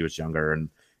 back when he was younger, and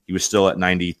he was still at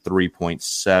 93.7,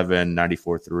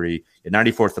 94.3,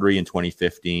 94.3 in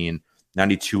 2015,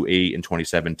 92.8 in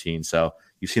 2017. So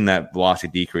you've seen that velocity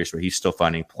decrease, where he's still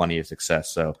finding plenty of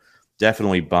success. So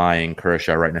definitely buying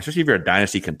Kershaw right now, especially if you're a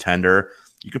dynasty contender.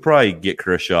 You could probably get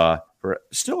Kershaw for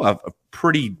still a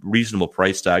pretty reasonable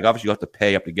price tag. Obviously, you have to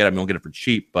pay up to get him. You won't get it for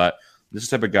cheap, but this is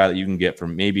the type of guy that you can get for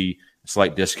maybe a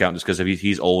slight discount just because if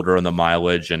he's older and the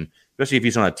mileage, and especially if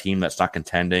he's on a team that's not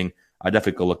contending, I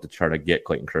definitely go look to try to get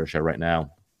Clayton Kershaw right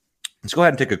now. Let's go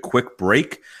ahead and take a quick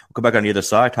break. We'll come back on the other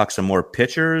side, talk some more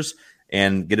pitchers,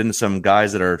 and get into some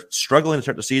guys that are struggling to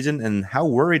start the season and how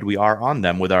worried we are on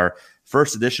them with our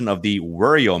first edition of the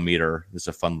Worryometer. This is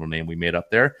a fun little name we made up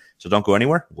there. So don't go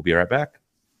anywhere. We'll be right back.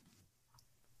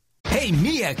 Hey,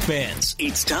 MEAC fans,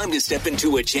 it's time to step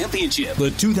into a championship.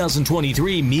 The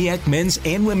 2023 MEAC men's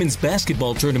and women's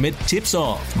basketball tournament tips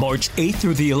off March 8th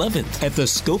through the 11th at the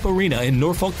Scope Arena in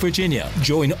Norfolk, Virginia.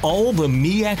 Join all the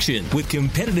MEAC action with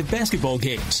competitive basketball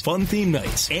games, fun theme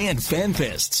nights, and fan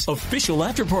fests, official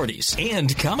after parties,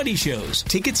 and comedy shows.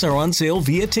 Tickets are on sale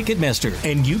via Ticketmaster,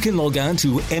 and you can log on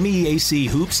to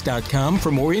meachoops.com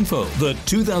for more info. The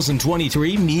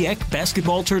 2023 MEAC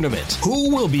basketball tournament.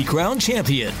 Who will be crowned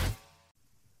champion?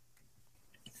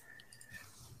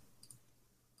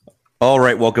 All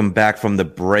right, welcome back from the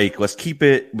break. Let's keep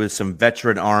it with some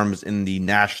veteran arms in the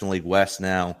National League West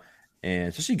now, and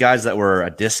especially guys that were a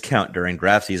discount during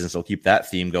draft season, so we'll keep that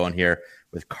theme going here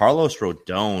with Carlos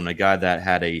Rodon, a guy that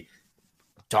had a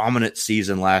dominant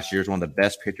season last year. He's one of the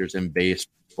best pitchers in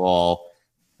baseball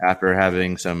after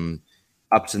having some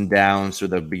ups and downs through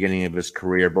the beginning of his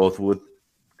career, both with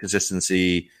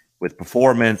consistency, with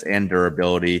performance, and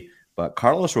durability. But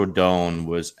Carlos Rodon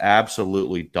was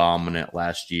absolutely dominant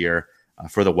last year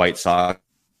for the White Sox.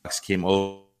 Came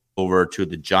over to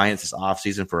the Giants this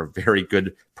offseason for a very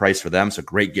good price for them. So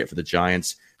great get for the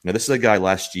Giants. Now, this is a guy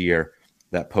last year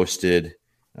that posted,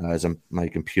 as my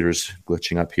computer's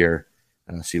glitching up here.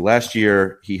 Last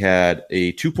year he had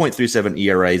a 2.37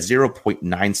 ERA,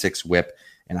 0.96 whip,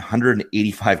 and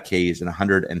 185 Ks and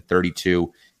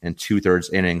 132 and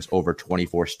 2/3 innings over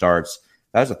 24 starts.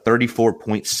 That was a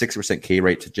 34.6% K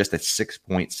rate to just a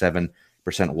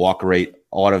 6.7% walk rate.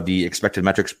 A lot of the expected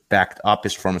metrics backed up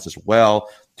his performance as well.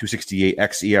 268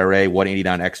 xERA,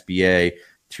 189 xBA,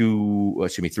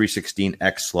 316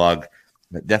 x slug.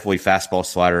 But definitely fastball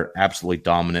slider, absolutely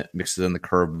dominant. Mixes in the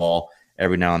curveball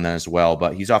every now and then as well.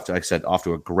 But he's off to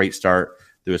a great start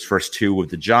through his first two with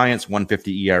the Giants.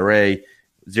 150 ERA,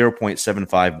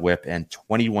 0.75 whip, and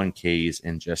 21 Ks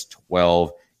in just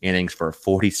 12 innings for a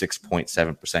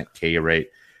 46.7% K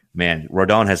rate. Man,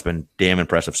 Rodon has been damn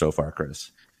impressive so far, Chris.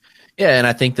 Yeah, and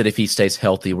I think that if he stays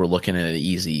healthy, we're looking at an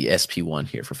easy SP1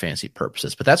 here for fantasy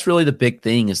purposes. But that's really the big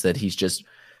thing, is that he's just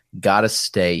got to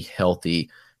stay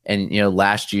healthy. And,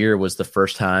 last year was the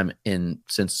first time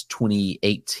since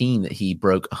 2018 that he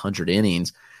broke 100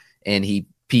 innings, and he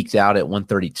peaked out at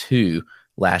 132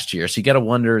 last year. So you got to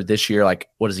wonder this year, like,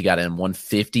 what has he got in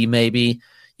 150 maybe?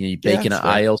 You bake in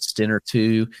an IL stint or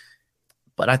two.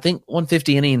 But I think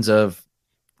 150 innings of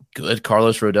good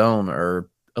Carlos Rodon are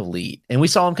elite. And we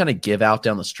saw him kind of give out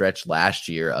down the stretch last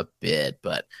year a bit,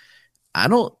 but I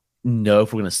don't know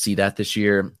if we're going to see that this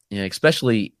year,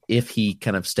 especially if he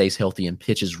kind of stays healthy and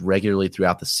pitches regularly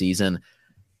throughout the season.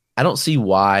 I don't see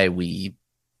why we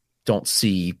don't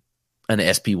see an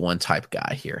SP1 type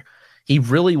guy here. He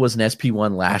really was an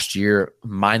SP1 last year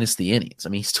minus the innings. I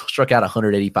mean, he still struck out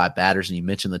 185 batters, and you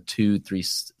mentioned the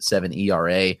 2.37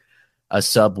 ERA, a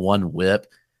sub-1 whip,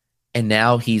 and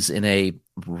now he's in a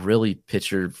really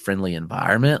pitcher-friendly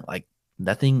environment. Like,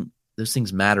 those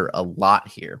things matter a lot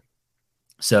here.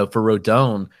 So for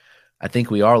Rodon, I think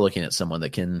we are looking at someone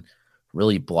that can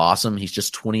really blossom. He's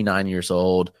just 29 years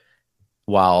old.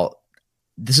 While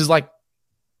this is like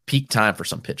peak time for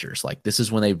some pitchers, like this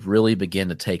is when they really begin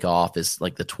to take off, is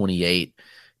like the 28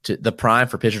 to the prime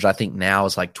for pitchers. I think now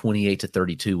is like 28 to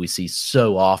 32. We see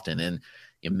so often, and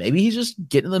maybe he's just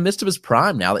getting in the midst of his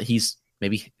prime now that he's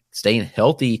maybe staying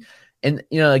healthy. And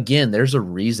again, there's a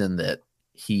reason that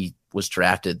he was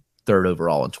drafted 3rd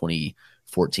overall in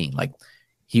 2014. Like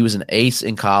he was an ace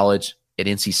in college at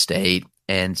NC State,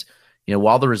 and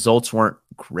while the results weren't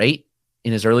great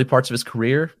in his early parts of his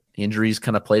career, injuries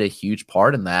kind of played a huge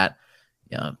part in that.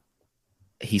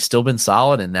 He's still been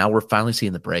solid, and now we're finally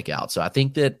seeing the breakout. So I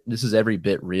think that this is every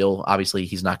bit real. Obviously,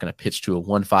 he's not going to pitch to a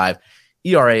 1.5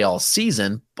 ERA all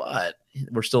season, but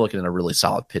we're still looking at a really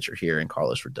solid pitcher here in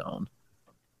Carlos Rodon.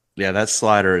 Yeah, that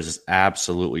slider is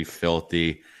absolutely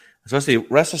filthy. Especially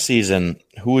rest of the season,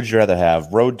 who would you rather have,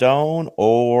 Rodon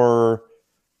or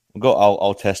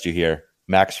I'll test you here,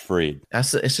 Max Fried?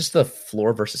 It's just the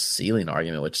floor versus ceiling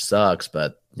argument, which sucks,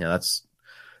 but that's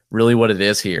really what it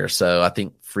is here. So I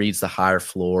think Fried's the higher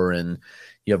floor, and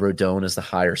you have Rodon as the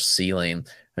higher ceiling.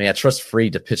 I mean, I trust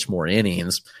Fried to pitch more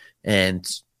innings, and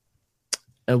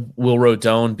will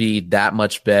Rodon be that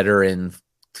much better in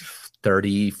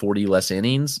 30, 40 less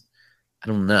innings? I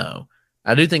don't know.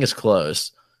 I do think it's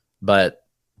close, but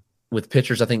with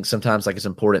pitchers, I think sometimes like it's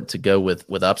important to go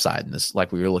with upside in this,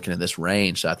 like we were looking at this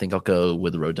range. So I think I'll go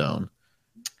with Rodon.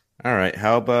 All right.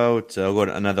 How about I'll go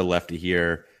to another lefty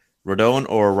here, Rodon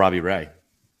or Robbie Ray?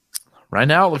 Right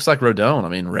now, it looks like Rodon. I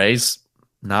mean, Ray's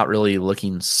not really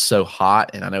looking so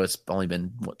hot, and I know it's only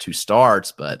been 2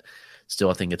 starts, but still,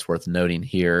 I think it's worth noting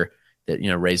here that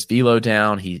Ray's velo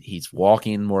down. He's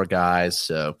walking more guys,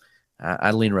 so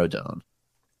I lean Rodon.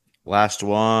 Last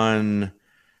one.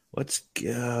 Let's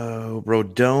go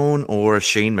Rodon or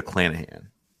Shane McClanahan.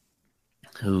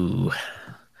 Ooh,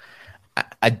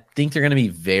 I think they're going to be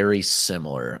very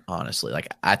similar, honestly. Like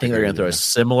I think they're going to throw a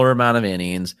similar amount of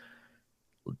innings,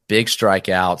 big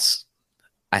strikeouts.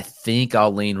 I think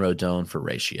I'll lean Rodon for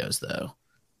ratios, though.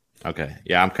 Okay,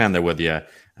 yeah, I'm kind of there with you.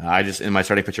 I just in my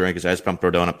starting pitcher rankings, I just bumped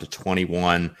Rodon up to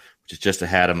 21, which is just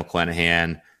ahead of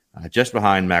McClanahan, just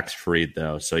behind Max Fried,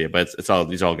 though. So yeah, but it's all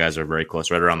these guys are very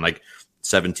close, right around like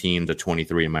 17 to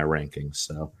 23 in my rankings.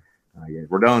 So yeah,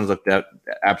 Rodon's looked at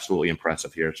absolutely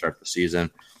impressive here to start the season.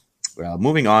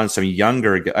 Moving on, some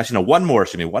younger, actually no, one more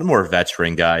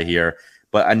veteran guy here,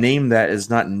 but a name that is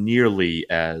not nearly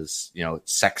as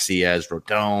sexy as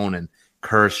Rodon and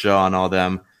Kershaw and all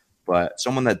them, but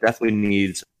someone that definitely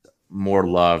needs more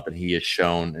love than he has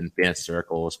shown in fan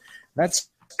circles. That's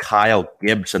Kyle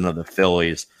Gibson of the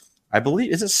Phillies. I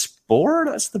believe, is it Sporer?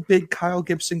 That's the big Kyle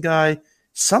Gibson guy.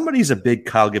 Somebody's a big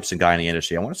Kyle Gibson guy in the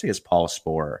industry. I want to say it's Paul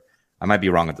Sporer. I might be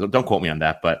wrong. Don't quote me on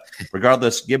that. But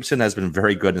regardless, Gibson has been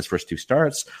very good in his first 2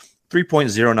 starts.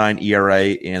 3.09 ERA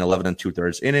in 11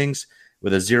 2/3 innings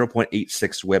with a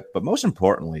 0.86 whip. But most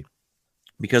importantly,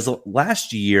 because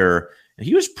last year,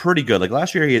 he was pretty good. Like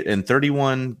last year, he had in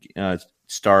 31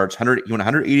 starts, he went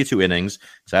 182 innings.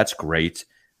 So that's great.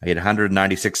 He had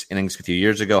 196 innings a few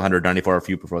years ago, 194 a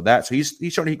few before that. So he's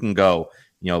shown he can go,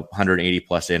 180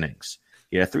 plus innings.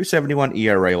 He had a 3.71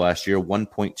 ERA last year,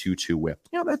 1.22 whip.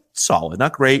 That's solid.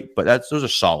 Not great, but those are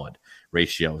solid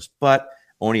ratios. But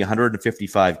only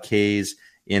 155 Ks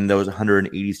in those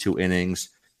 182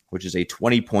 innings, which is a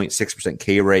 20.6%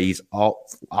 K rate. He's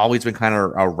always been kind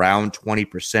of around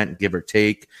 20%, give or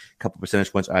take, a couple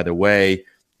percentage points either way.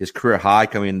 His career high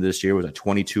coming into this year was a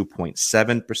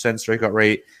 22.7% strikeout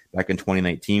rate back in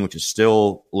 2019, which is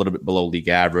still a little bit below league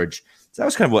average. So that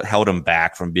was kind of what held him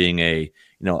back from being a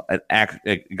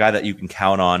guy that you can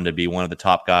count on to be one of the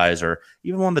top guys or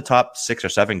even one of the top 6 or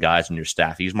 7 guys in your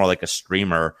staff. He's more like a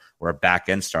streamer or a back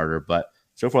end starter. But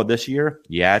so far this year,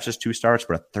 yeah, it's just 2 starts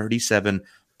for a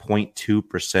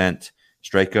 37.2%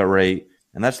 strikeout rate.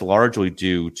 And that's largely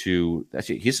due to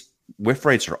his whiff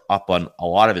rates are up on a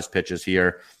lot of his pitches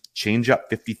here. Changeup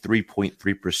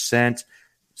 53.3%,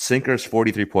 sinkers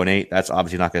 43.8. That's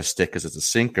obviously not going to stick because it's a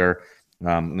sinker.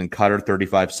 And then cutter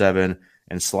 35.7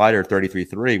 and slider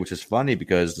 33.3, which is funny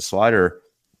because the slider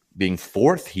being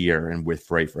 4th here in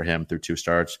whiff rate for him through 2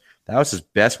 starts. That was his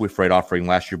best whiff rate offering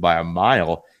last year by a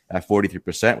mile at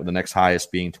 43%, with the next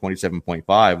highest being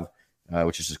 27.5,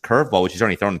 which is his curveball, which he's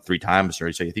only thrown 3 times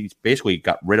already. So I think he's basically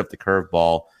got rid of the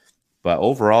curveball. But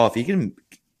overall, if he can,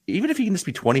 even if he can just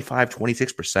be 25,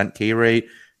 26% K rate,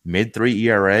 mid-3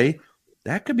 ERA,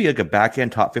 that could be like a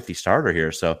back-end top 50 starter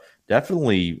here. So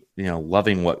definitely,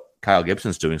 loving what Kyle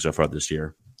Gibson's doing so far this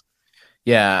year.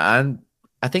 Yeah,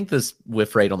 I think this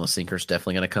whiff rate on the sinker is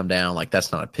definitely going to come down. Like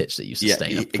that's not a pitch that you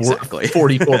sustain. Yeah, exactly.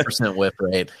 44% whiff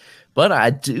rate. But I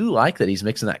do like that he's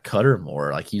mixing that cutter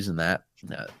more, like using that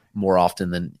more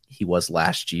often than he was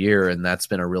last year. And that's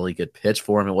been a really good pitch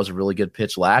for him. It was a really good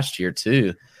pitch last year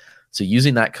too. So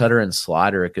using that cutter and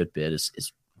slider a good bit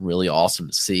is really awesome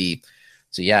to see.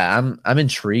 So yeah, I'm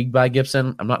intrigued by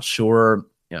Gibson. I'm not sure,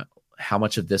 how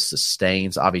much of this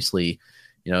sustains. Obviously,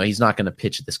 he's not going to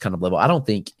pitch at this kind of level. I don't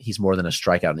think he's more than a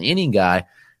strikeout in the inning guy,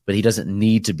 but he doesn't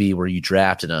need to be where you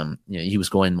drafted him. He was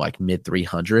going like mid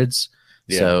 300s.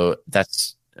 Yeah. So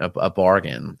that's a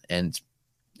bargain. And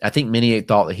I think many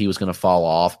thought that he was going to fall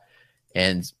off.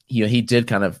 And, he did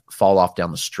kind of fall off down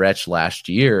the stretch last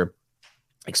year,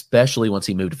 especially once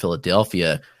he moved to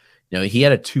Philadelphia. He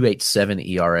had a 2.87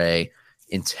 ERA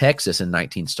in Texas in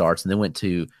 19 starts and then went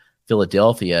to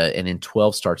Philadelphia, and in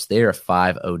 12 starts there, a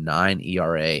 5.09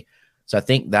 ERA. So I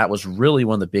think that was really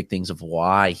one of the big things of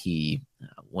why he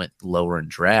went lower in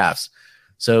drafts.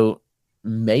 So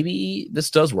maybe this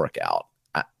does work out.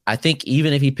 I think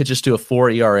even if he pitches to a 4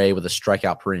 ERA with a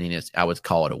strikeout per inning, I would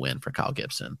call it a win for Kyle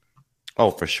Gibson.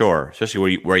 Oh, for sure.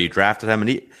 Especially where you drafted him.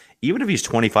 And even if he's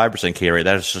 25% K rate,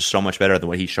 that is just so much better than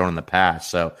what he's shown in the past.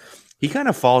 So he kind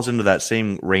of falls into that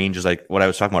same range as like what I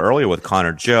was talking about earlier with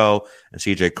Connor Joe and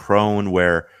CJ Cron,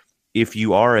 where if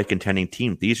you are a contending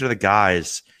team, these are the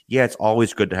guys. Yeah, it's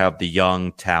always good to have the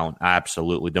young talent.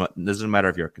 Absolutely. It doesn't matter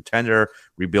if you're a contender,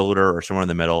 rebuilder, or somewhere in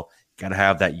the middle. You got to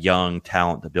have that young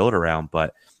talent to build around.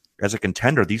 But as a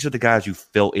contender, these are the guys you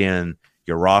fill in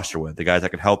your roster with, the guys that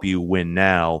can help you win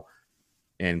now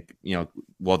and,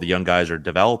 while the young guys are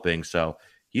developing. So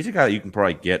he's a guy that you can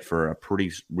probably get for a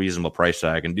pretty reasonable price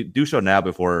tag, and do so now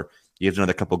before he has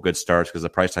another couple good starts, because the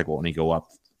price tag will only go up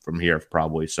from here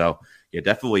probably. So yeah,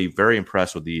 definitely very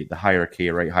impressed with the higher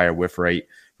K rate, higher whiff rate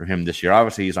for him this year.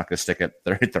 Obviously, he's not going to stick at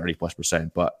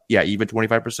 30+%, but yeah, even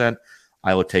 25%,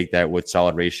 I would take that with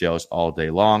solid ratios all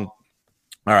day long.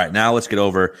 All right, now let's get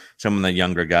over some of the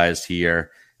younger guys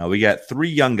here. We got 3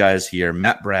 young guys here: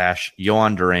 Matt Brash,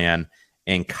 Yohan Duran,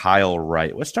 and Kyle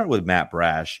Wright. Let's start with Matt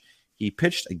Brash. He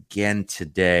pitched again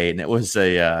today, and it was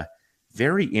a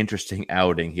very interesting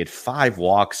outing. He had 5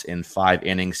 walks in 5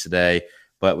 innings today,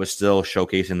 but was still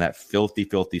showcasing that filthy,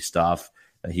 filthy stuff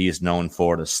that he is known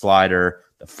for: the slider,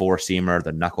 the four-seamer,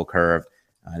 the knuckle curve.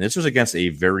 And this was against a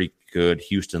very good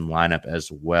Houston lineup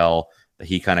as well that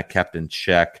he kind of kept in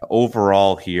check.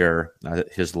 Overall here,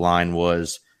 his line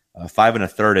was 5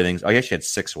 1/3 innings. Oh, he actually had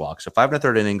 6 walks. So 5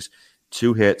 1/3 innings,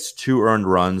 2 hits, 2 earned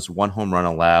runs, 1 home run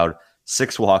allowed,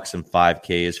 6 walks and 5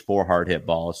 Ks, 4 hard hit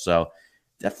balls. So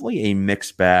definitely a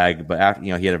mixed bag. But after, he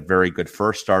had a very good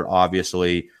first start.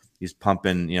 Obviously, he's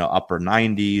pumping upper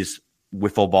 90s,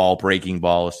 wiffle ball, breaking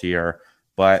balls here.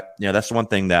 But that's one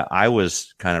thing that I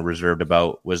was kind of reserved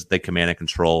about, was the command and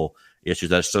control issues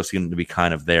that still seem to be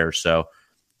kind of there. So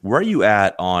where are you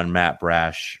at on Matt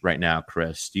Brash right now,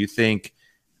 Chris? Do you think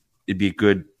it'd be a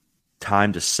good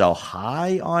time to sell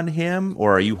high on him,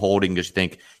 or are you holding because you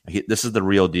think this is the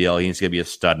real deal, he's going to be a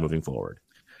stud moving forward?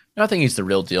 No, I think he's the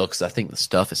real deal because I think the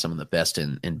stuff is some of the best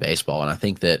in baseball. And I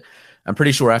think that I'm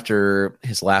pretty sure after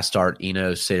his last start,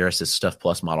 Eno Sarris' Stuff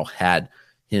Plus model had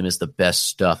him as the best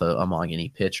stuff among any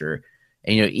pitcher.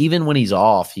 And, even when he's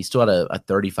off, he still had a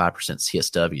 35%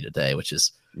 CSW today, which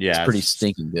is pretty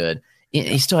stinking good.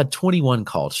 He still had 21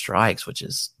 called strikes, which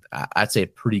is, I'd say, a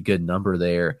pretty good number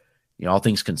there. All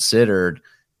things considered,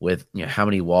 with how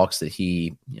many walks that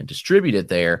he distributed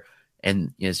there.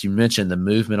 And as you mentioned, the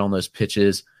movement on those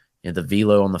pitches, the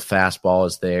velo on the fastball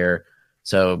is there.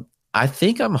 So I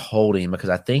think I'm holding because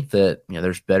I think that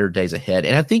there's better days ahead,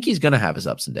 and I think he's going to have his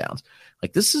ups and downs.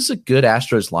 Like, this is a good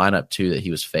Astros lineup too that he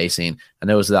was facing. I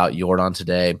know it was without Jordan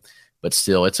today, but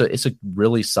still, it's a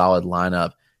really solid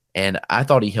lineup, and I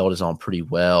thought he held his own pretty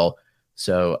well.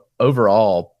 So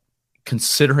overall,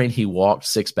 considering he walked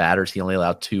 6 batters, he only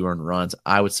allowed 2 earned runs,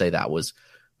 I would say that was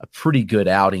a pretty good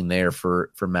outing there for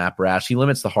Matt Brash. He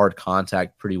limits the hard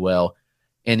contact pretty well,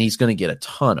 and he's going to get a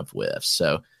ton of whiffs.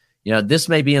 So, this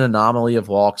may be an anomaly of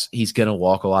walks. He's going to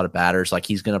walk a lot of batters. Like,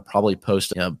 he's going to probably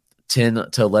post 10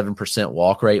 to 11%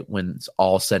 walk rate when it's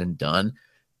all said and done.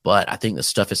 But I think the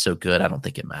stuff is so good, I don't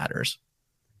think it matters.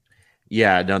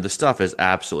 Yeah, no, the stuff is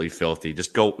absolutely filthy.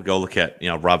 Just go look at,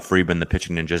 Rob Friedman, the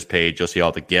Pitching Ninjas page. You'll see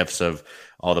all the GIFs of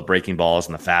all the breaking balls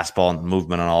and the fastball and the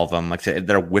movement on all of them. Like I said,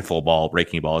 they're wiffle ball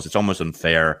breaking balls. It's almost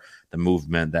unfair, the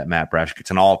movement that Matt Brash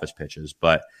gets in all of his pitches.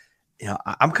 But,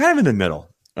 I'm kind of in the middle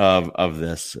of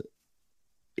this.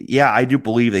 Yeah, I do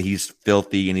believe that he's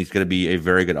filthy and he's going to be a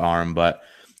very good arm. But at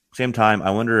the same time,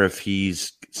 I wonder if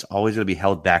he's always going to be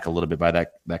held back a little bit by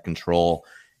that control.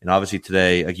 And obviously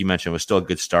today, like you mentioned, was still a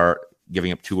good start,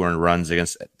 giving up 2 earned runs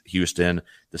against Houston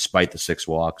despite the 6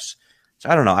 walks. So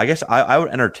I don't know. I guess I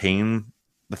would entertain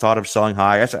the thought of selling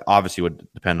high. I guess it obviously would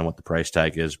depend on what the price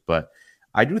tag is, but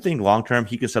I do think long term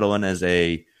he could settle in as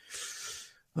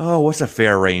what's a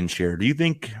fair range here? Do you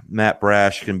think Matt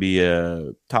Brash can be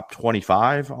a top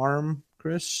 25 arm,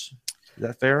 Chris? Is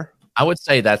that fair? I would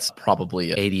say that's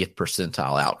probably an 80th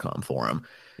percentile outcome for him.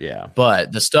 Yeah.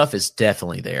 But the stuff is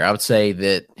definitely there. I would say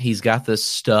that he's got the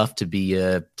stuff to be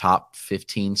a top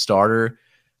 15 starter.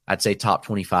 I'd say top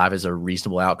 25 is a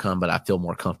reasonable outcome, but I feel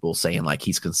more comfortable saying like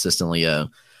he's consistently a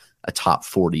top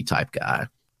 40 type guy.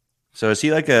 So is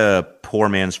he like a poor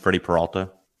man's Freddie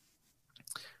Peralta?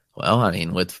 Well, I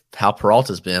mean, with how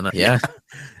Peralta's been, yeah.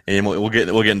 And we'll get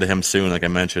into him soon, like I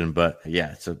mentioned. But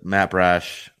yeah, so Matt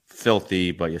Brash,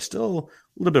 filthy, but you're still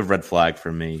a little bit of red flag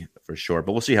for me for sure.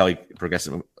 But we'll see how he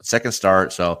progresses. Second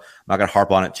start, so I'm not going to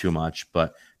harp on it too much,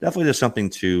 but definitely just something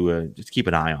to just keep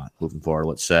an eye on moving forward,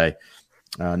 let's say.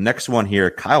 Next one here,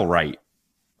 Kyle Wright.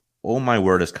 Oh my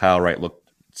word, does Kyle Wright look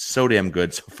so damn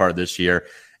good so far this year.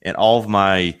 And all of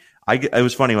my it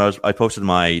was funny when I posted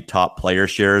my top player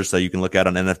shares that you can look at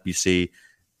on NFBC.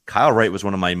 Kyle Wright was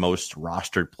one of my most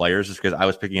rostered players just because I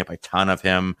was picking up a ton of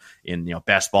him in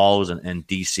best balls and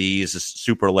DCs just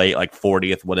super late, like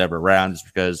 40th, whatever round, just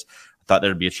because I thought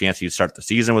there'd be a chance he'd start the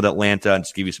season with Atlanta and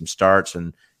just give you some starts.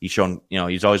 And he's shown,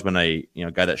 he's always been a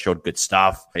guy that showed good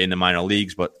stuff in the minor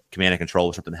leagues, but command and control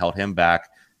was something that held him back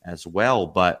as well.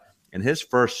 But in his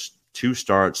first 2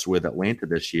 starts with Atlanta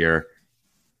this year,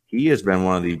 he has been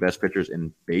one of the best pitchers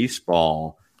in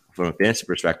baseball from a fantasy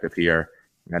perspective here.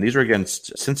 And these are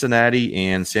against Cincinnati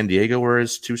and San Diego were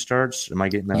his 2 starts. Am I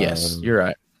getting that? Yes, you're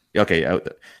right. Okay.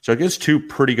 So against 2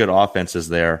 pretty good offenses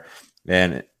there.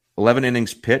 And 11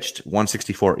 innings pitched,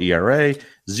 164 ERA,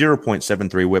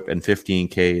 0.73 whip, and 15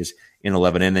 Ks in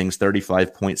 11 innings,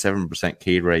 35.7%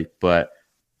 K rate. But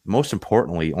most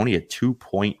importantly, only a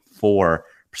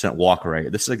 2.4% walk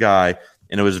rate. This is a guy,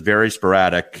 and it was very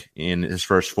sporadic in his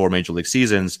first 4 major league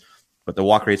seasons, but the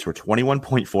walk rates were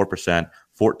 21.4%,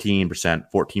 14%,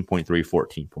 14.3,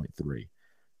 14.3.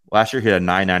 Last year, he had a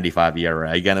 9.95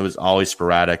 ERA. Again, it was always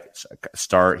sporadic,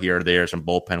 start here or there, some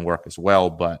bullpen work as well,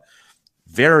 but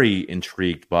very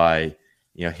intrigued by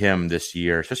him this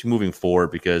year, especially moving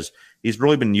forward, because he's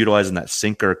really been utilizing that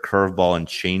sinker, curveball, and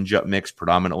changeup mix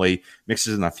predominantly.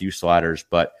 Mixes in a few sliders,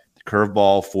 but the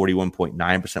curveball,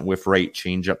 41.9% whiff rate,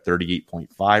 changeup,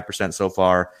 38.5% so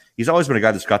far. He's always been a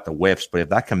guy that's got the whiffs, but if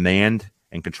that command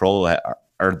and control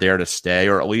are there to stay,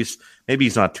 or at least maybe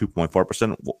he's not a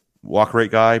 2.4% walk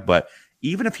rate guy, but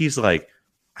even if he's like,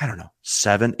 I don't know,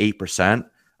 7-8%,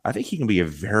 I think he can be a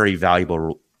very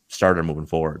valuable starter moving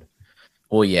forward.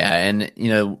 Well, yeah. And,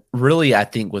 really, I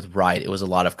think with Wright, it was a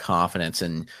lot of confidence.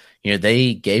 And,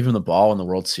 they gave him the ball in the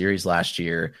World Series last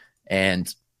year.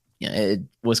 And it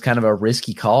was kind of a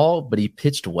risky call, but he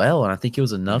pitched well. And I think it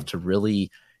was enough to really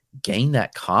gain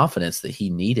that confidence that he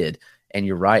needed. And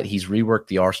you're right. He's reworked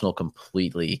the arsenal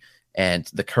completely. And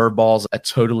the curveball's a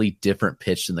totally different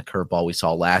pitch than the curveball we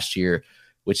saw last year,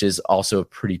 which is also a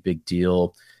pretty big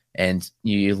deal. And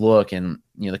you look and,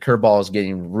 the curveball is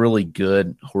getting really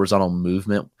good horizontal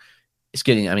movement. It's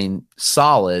getting,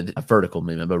 solid vertical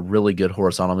movement, but really good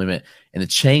horizontal movement. And the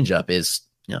changeup is,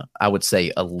 I would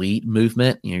say elite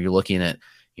movement. You're looking at,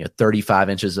 35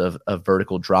 inches of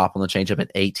vertical drop on the changeup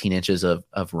and 18 inches of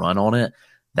run on it.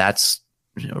 That's,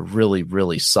 really,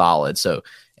 really solid. So,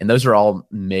 and those are all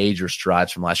major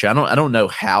strides from last year. I don't know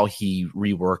how he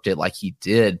reworked it like he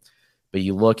did, but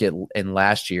you look at in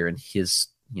last year and his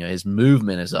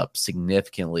movement is up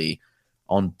significantly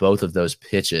on both of those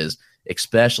pitches,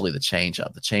 especially the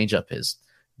changeup. The changeup is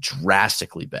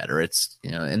drastically better. It's,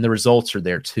 and the results are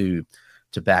there too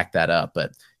to back that up.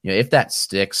 But, if that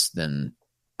sticks, then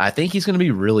I think he's going to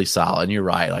be really solid. And you're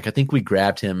right. Like, I think we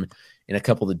grabbed him in a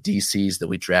couple of the DCs that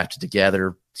we drafted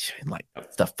together in like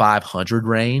the 500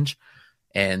 range.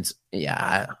 And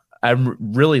yeah, I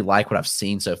really like what I've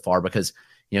seen so far because,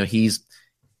 he's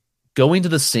going to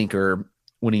the sinker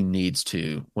when he needs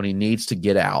to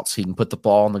get out. So he can put the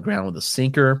ball on the ground with a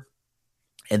sinker.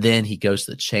 And then he goes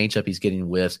to the changeup. He's getting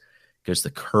whiffs, goes to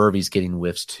the curve. He's getting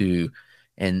whiffs too.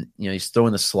 And, he's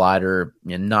throwing the slider,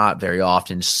 not very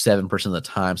often, 7% of the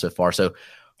time so far. So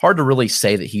hard to really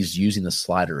say that he's using the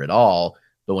slider at all.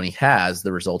 But when he has,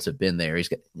 the results have been there. He's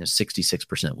got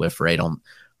 66% whiff rate on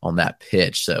that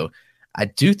pitch. So I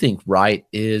do think Wright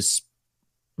is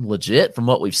legit from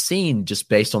what we've seen just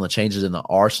based on the changes in the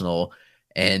arsenal.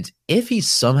 And if he's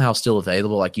somehow still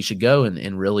available, like you should go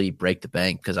and really break the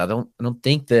bank, because I don't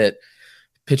think that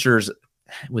pitchers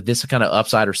with this kind of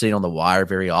upside are sitting on the wire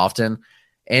very often.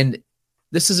 And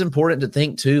this is important to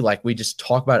think too, like we just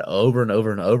talk about it over and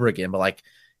over and over again, but like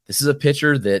this is a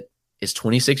pitcher that is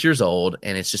 26 years old,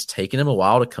 and it's just taken him a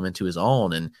while to come into his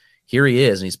own. And here he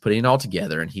is, and he's putting it all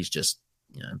together, and he's just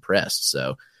impressed.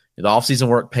 So the offseason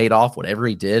work paid off, whatever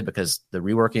he did, because the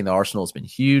reworking of the arsenal has been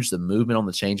huge. The movement on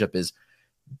the changeup is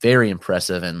very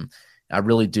impressive, and I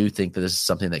really do think that this is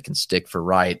something that can stick for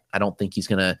Wright. I don't think he's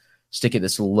going to stick at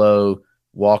this low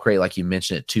walk rate like you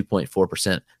mentioned at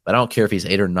 2.4%, but I don't care if he's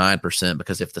 8 or 9%,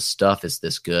 because if the stuff is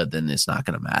this good, then it's not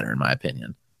going to matter, in my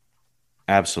opinion.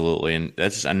 Absolutely, and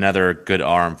that's another good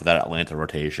arm for that Atlanta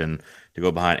rotation to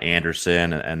go behind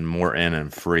Anderson and Morton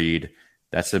and Fried.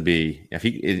 That's a thing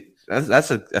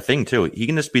too. He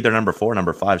can just be their number 4,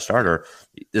 number 5 starter.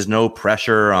 There's no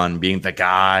pressure on being the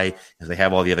guy because they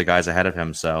have all the other guys ahead of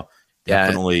him. So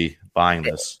definitely buying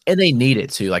this, and they need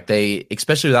it too. Like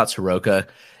especially without Soroka.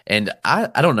 And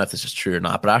I don't know if this is true or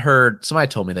not, but I heard somebody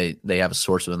told me they have a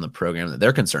source within the program that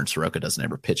they're concerned Soroka doesn't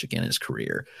ever pitch again in his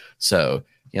career. So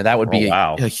that would be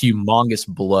a humongous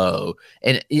blow,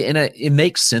 and it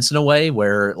makes sense in a way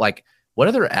where, like, what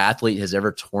other athlete has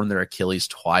ever torn their Achilles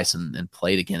twice and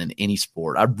played again in any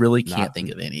sport? I really can't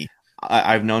think of any.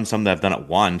 I've known some that have done it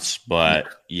once, but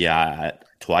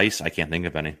twice I can't think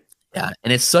of any. Yeah,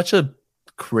 and it's such a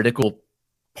critical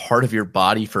part of your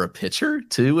body for a pitcher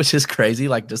too, which is crazy.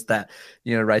 Like just that,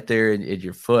 right there in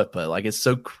your foot, but like it's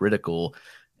so critical.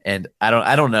 And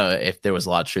I don't know if there was a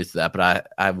lot of truth to that, but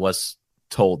I was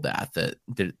told that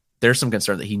there's some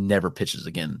concern that he never pitches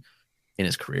again in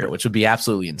his career, which would be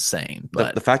absolutely insane.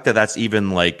 But the fact that that's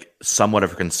even like somewhat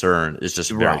of a concern is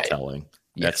just very telling.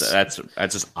 Yes.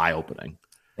 That's just eye opening.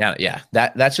 Yeah.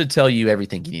 That should tell you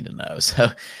everything you need to know. So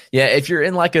if you're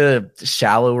in like a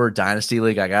shallower dynasty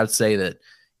league, I gotta say that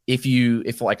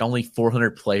if like only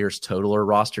 400 players total are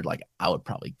rostered, like I would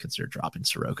probably consider dropping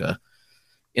Soroka,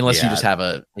 unless you just have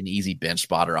an easy bench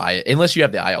spot unless you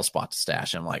have the IL spot to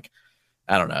stash. I'm like,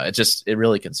 I don't know. It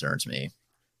really concerns me,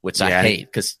 which I hate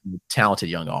because talented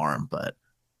young arm, but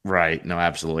right. No,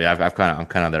 absolutely. I'm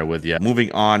kind of there with you.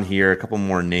 Moving on here, a couple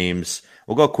more names.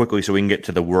 We'll go quickly so we can get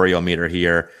to the Worryometer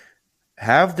here.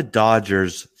 Have the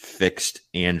Dodgers fixed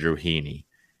Andrew Heaney?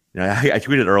 I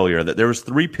tweeted earlier that there was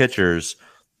 3 pitchers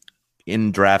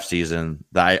in draft season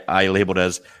that I labeled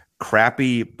as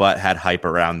crappy but had hype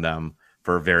around them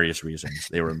for various reasons.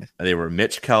 They were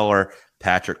Mitch Keller,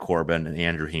 Patrick Corbin, and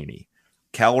Andrew Heaney.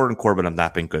 Keller and Corbin have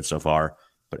not been good so far,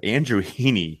 but Andrew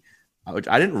Heaney, which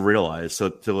I didn't realize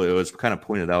till it was kind of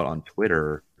pointed out on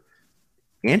Twitter,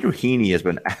 Andrew Heaney has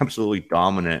been absolutely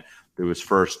dominant through his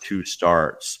first 2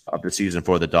 starts of the season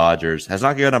for the Dodgers. Has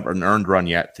not given up an earned run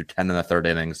yet through 10 in the third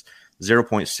innings,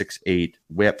 0.68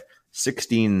 whip,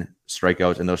 16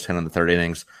 strikeouts in those 10 in the third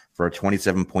innings for a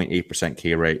 27.8%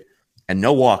 K rate, and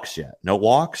no walks yet. No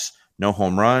walks, no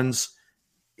home runs.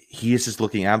 He is just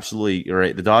looking absolutely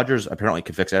right. The Dodgers apparently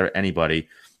can fix anybody.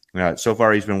 So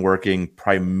far, he's been working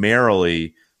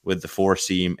primarily with the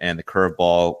 4-seam and the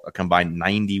curveball, a combined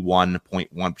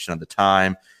 91.1% of the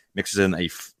time. Mixes in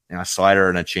a slider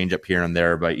and a changeup here and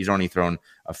there, but he's only thrown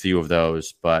a few of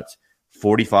those. But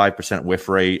 45% whiff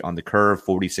rate on the curve,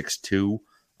 46.2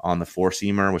 on the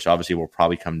 4-seamer, which obviously will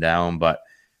probably come down. But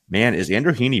man, is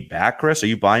Andrew Heaney back, Chris? Are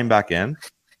you buying back in?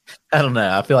 I don't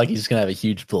know. I feel like he's going to have a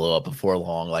huge blow up before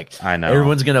long. Like, I know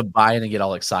everyone's going to buy in and get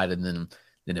all excited, and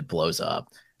then it blows up.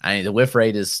 I mean, the whiff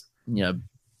rate is,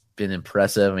 been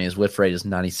impressive. I mean, his whiff rate is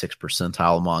 96th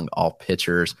percentile among all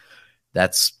pitchers.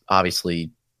 That's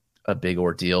obviously a big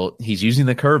ordeal. He's using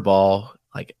the curveball.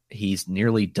 Like, he's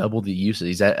nearly doubled the usage.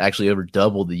 He's actually over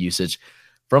doubled the usage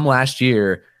from last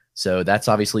year. So that's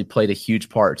obviously played a huge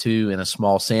part too in a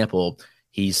small sample.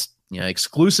 He's,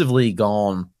 exclusively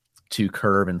gone to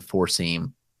curve and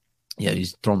 4-seam.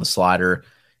 He's thrown the slider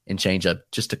and changeup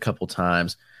just a couple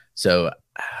times. So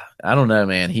I don't know,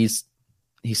 man. He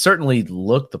certainly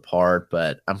looked the part,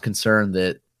 but I'm concerned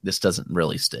that this doesn't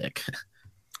really stick.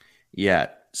 Yeah,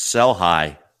 sell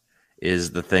high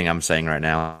is the thing I'm saying right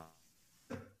now,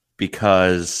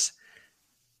 because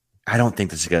I don't think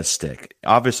this is going to stick.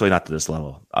 Obviously not to this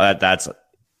level. That's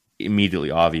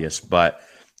immediately obvious, but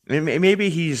maybe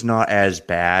he's not as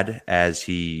bad as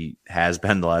he has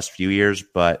been the last few years,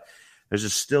 but there's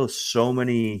just still so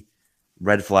many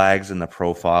red flags in the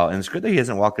profile. And it's good that he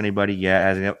hasn't walked anybody yet,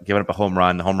 hasn't given up a home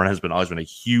run. The home run has always been a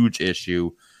huge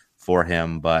issue for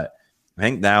him, but I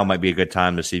think now might be a good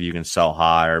time to see if you can sell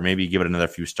high, or maybe give it another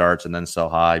few starts and then sell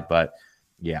high. But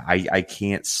yeah, I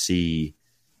can't see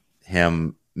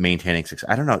him maintaining success.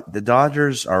 I don't know. The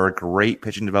Dodgers are a great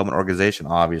pitching development organization,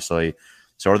 obviously.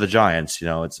 So are the Giants.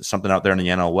 It's something out there in the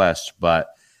NL West, but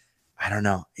I don't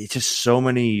know. It's just so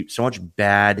much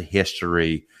bad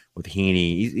history with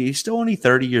Heaney. He's still only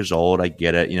 30 years old. I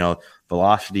get it.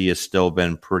 Velocity has still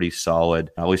been pretty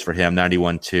solid, at least for him.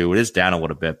 91.2. It is down a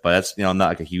little bit, but that's not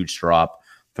like a huge drop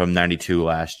from 92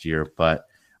 last year. But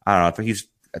I don't know. I think he's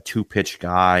a 2-pitch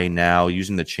guy now,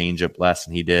 using the changeup less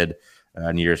than he did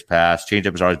in years past.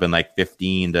 Changeup has always been like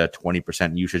 15 to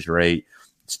 20% usage rate.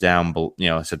 It's down,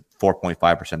 it's at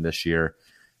 4.5% this year.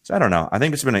 So I don't know. I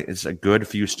think it's a good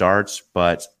few starts,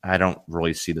 but I don't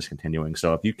really see this continuing.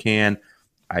 So if you can,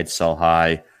 I'd sell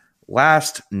high.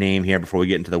 Last name here before we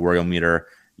get into the Worrell meter,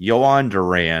 Jhoan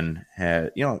Duran.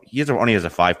 He only has a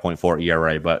 5.4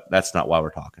 ERA, but that's not why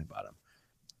we're talking about him.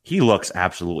 He looks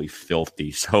absolutely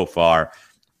filthy so far.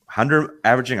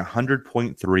 Averaging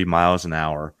 100.3 miles an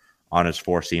hour on his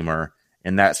four-seamer.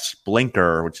 And that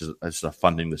splinker, which is a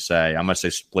fun thing to say, I'm going to say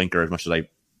splinker as much as I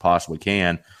possibly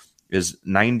can, is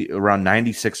around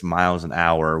 96 miles an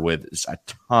hour with a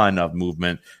ton of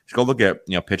movement. Just go look at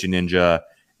Pitching Ninja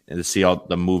and to see all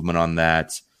the movement on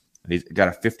that. He's got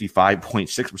a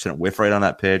 55.6% whiff rate on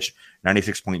that pitch,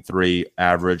 96.3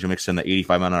 average. You mix in the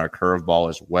 85-mile-an-hour curveball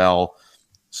as well.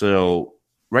 So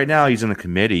right now he's in the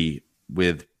committee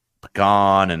with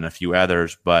Pagan and a few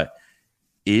others, but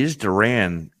is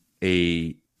Duran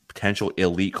a potential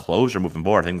elite closer moving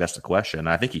forward? I think that's the question.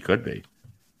 I think he could be.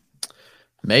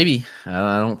 Maybe.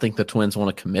 I don't think the Twins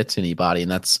want to commit to anybody, and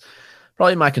that's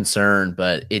probably my concern,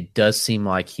 but it does seem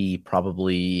like he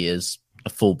probably is a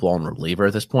full-blown reliever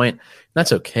at this point. And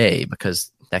that's okay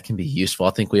because that can be useful.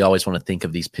 I think we always want to think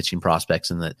of these pitching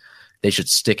prospects and that they should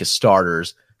stick as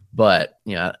starters, but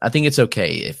I think it's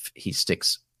okay if he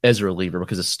sticks as a reliever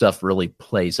because his stuff really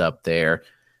plays up there.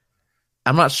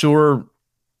 I'm not sure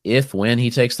when he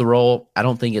takes the role. I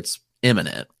don't think it's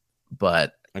imminent,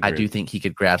 but agreed. I do think he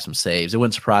could grab some saves. It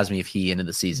wouldn't surprise me if he ended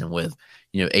the season with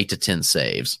 8 to 10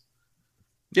 saves.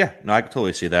 Yeah, no, I can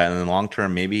totally see that. And then long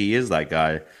term, maybe he is that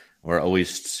guy, or at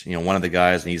least one of the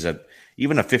guys, and he's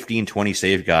even a 15, 20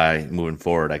 save guy moving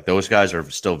forward. Like those guys are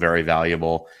still very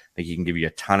valuable. I think he can give you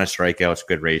a ton of strikeouts,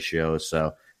 good ratios.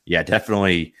 So yeah,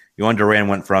 definitely. Jhoan Duran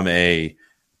went from a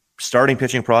starting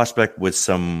pitching prospect with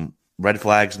some red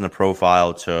flags in the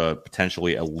profile to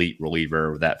potentially elite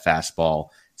reliever with that fastball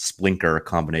splinker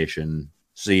combination.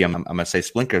 See, I'm going to say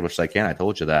splinker, which I can. I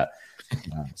told you that.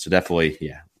 So definitely,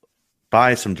 yeah,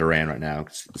 buy some Duran right now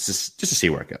just to see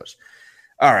where it goes.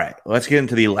 All right, let's get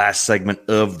into the last segment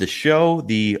of the show,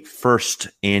 the first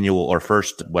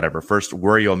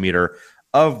Worrell meter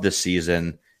of the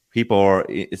season. We're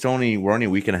only a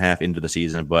week and a half into the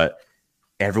season, but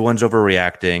everyone's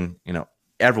overreacting.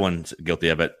 Everyone's guilty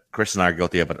of it. Chris and I are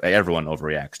guilty of it. Everyone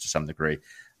overreacts to some degree.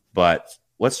 But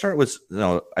let's start with,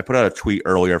 I put out a tweet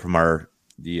earlier from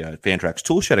the Fantrax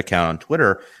Toolshed account on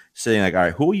Twitter saying, all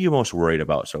right, who are you most worried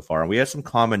about so far? And we had some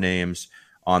common names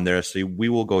on there. So we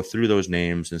will go through those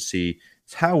names and see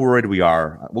how worried we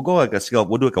are. We'll go like a scale.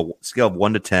 We'll do like a scale of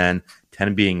 1 to 10,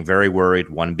 10 being very worried,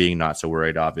 1 being not so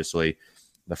worried, obviously.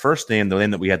 The first name, the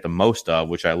name that we had the most of,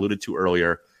 which I alluded to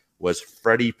earlier, was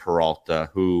Freddie Peralta,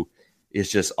 who is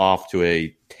just off to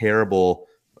a terrible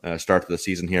start to the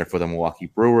season here for the Milwaukee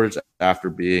Brewers after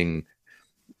being,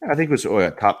 I think it was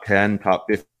a top 10, top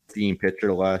 15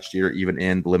 pitcher last year, even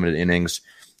in limited innings.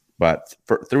 But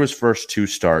through his first 2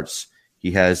 starts,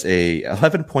 he has a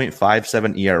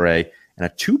 11.57 ERA and a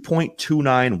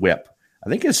 2.29 whip. I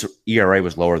think his ERA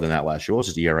was lower than that last year. What was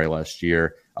his ERA last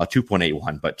year?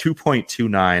 2.81, but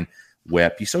 2.29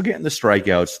 whip. He's still getting the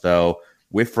strikeouts, though.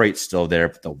 Whiff rate's still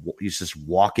there, but he's just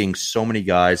walking so many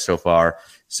guys so far.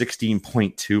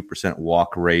 16.2%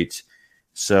 walk rate.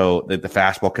 So the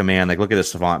fastball command, look at the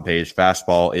Savant page.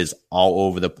 Fastball is all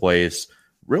over the place.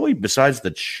 Really, besides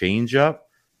the changeup,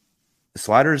 the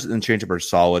sliders and changeup are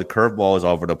solid. Curveball is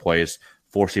all over the place.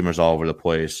 Four-seamers all over the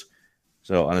place.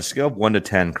 So on a scale of 1 to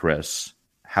 10, Chris,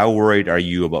 how worried are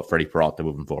you about Freddie Peralta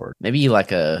moving forward? Maybe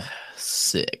like a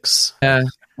 6.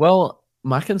 Well,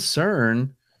 my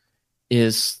concern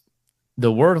is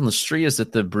the word on the street is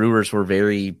that the Brewers were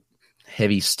very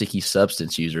heavy, sticky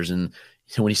substance users. And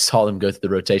when you saw them go through the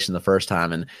rotation the first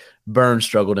time and Burns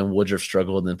struggled and Woodruff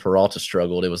struggled and then Peralta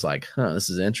struggled, it was like, this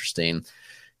is interesting.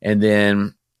 And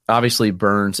then obviously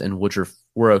Burns and Woodruff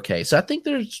were okay. So I think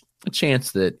there's a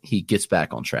chance that he gets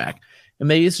back on track. And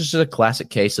maybe it's just a classic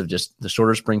case of just the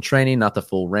shorter spring training, not the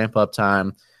full ramp-up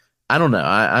time. I don't know.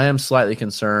 I am slightly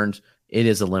concerned. It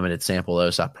is a limited sample, though,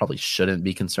 so I probably shouldn't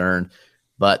be concerned.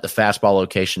 But the fastball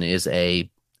location is a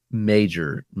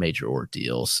major, major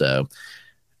ordeal. So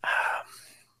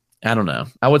I don't know.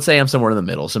 I would say I'm somewhere in the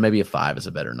middle, so maybe a 5 is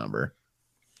a better number.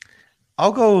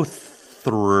 I'll go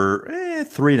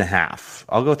 3.5.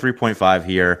 I'll go 3.5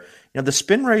 here. the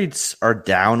spin rates are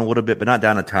down a little bit, but not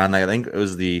down a ton. I think it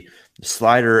was the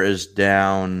slider is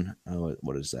down.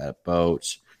 What is that? About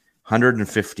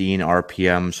 115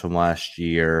 RPMs from last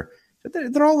year.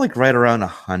 They're all like right around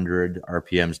 100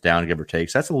 RPMs down, give or take.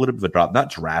 So that's a little bit of a drop,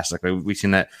 not drastic. We've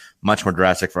seen that much more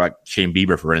drastic for like Shane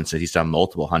Bieber, for instance. He's done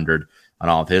multiple 100 on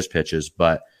all of his pitches,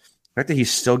 but the fact that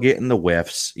he's still getting the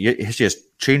whiffs, his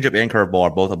just changeup and curveball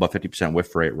are both above 50%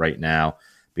 whiff rate right now.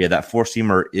 But yeah, that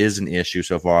four-seamer is an issue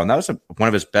so far, and that was one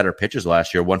of his better pitches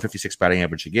last year. 156 batting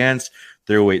average against,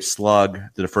 308 slug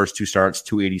to the first two starts,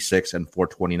 286 and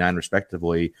 429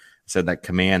 respectively. So that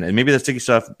command, and maybe the sticky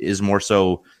stuff is more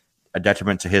so a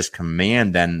detriment to his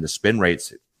command than the spin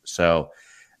rates. So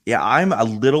yeah, I'm a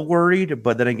little worried,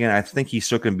 but then again, I think he's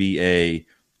still going to be a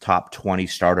top 20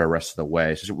 starter the rest of the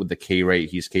way. So with the K rate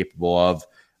he's capable of,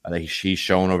 that he's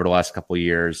shown over the last couple of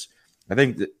years, I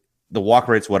think the walk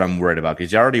rate's what I'm worried about,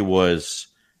 because he already was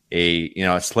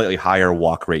a slightly higher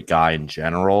walk rate guy in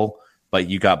general, but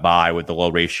you got by with the low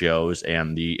ratios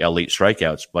and the elite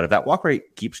strikeouts. But if that walk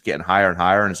rate keeps getting higher and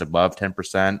higher and is above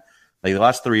 10%, like the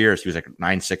last 3 years, he was like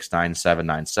 9.6, 9.7,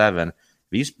 9.7. If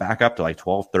he's back up to like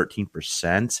 12,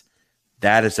 13%,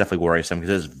 that is definitely worrisome,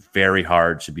 because it's very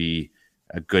hard to be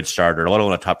a good starter, let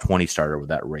alone a top 20 starter with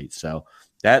that rate. So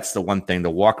that's the one thing. The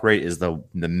walk rate is the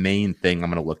main thing I'm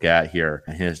going to look at here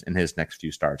in his next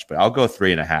few starts. But I'll go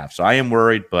 3.5. So I am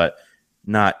worried, but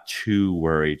not too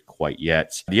worried quite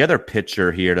yet. The other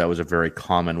pitcher here that was a very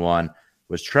common one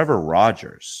was Trevor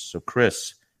Rogers. So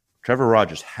Chris, Trevor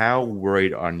Rogers, how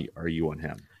worried are you on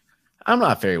him? I'm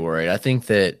not very worried. I think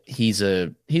that he's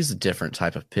a different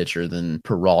type of pitcher than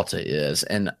Peralta is,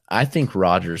 and I think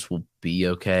Rogers will be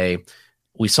okay.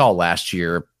 We saw last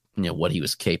year, what he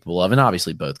was capable of, and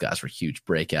obviously both guys were huge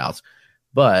breakouts.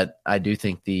 But I do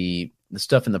think the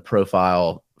stuff in the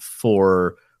profile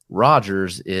for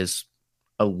Rogers is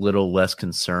a little less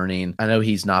concerning. I know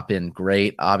he's not been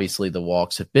great. Obviously, the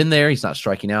walks have been there. He's not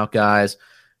striking out guys,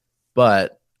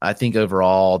 but I think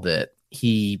overall that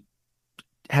he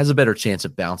has a better chance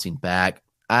of bouncing back.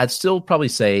 I'd still probably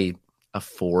say a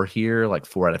 4 here, like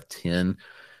 4 out of 10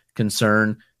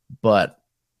 concern, but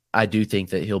I do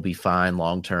think that he'll be fine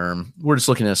long term. We're just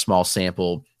looking at a small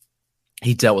sample.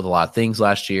 He dealt with a lot of things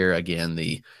last year. Again,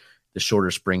 the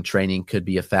shorter spring training could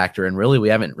be a factor, and really we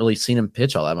haven't really seen him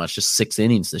pitch all that much, just 6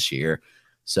 innings this year.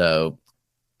 So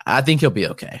I think he'll be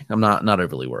okay. I'm not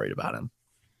overly worried about him.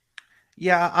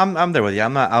 Yeah, I'm there with you.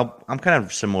 I'm kind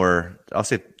of similar. I'll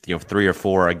say 3 or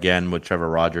 4 again with Trevor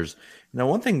Rogers.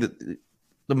 One thing that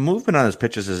the movement on his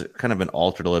pitches has kind of been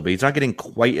altered a little bit. He's not getting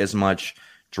quite as much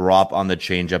drop on the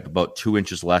changeup, about 2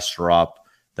 inches less drop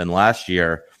than last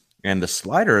year, and the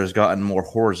slider has gotten more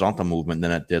horizontal movement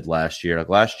than it did last year. Like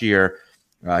last year,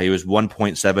 he was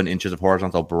 1.7 inches of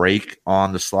horizontal break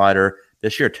on the slider.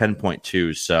 This year,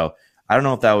 10.2. So I don't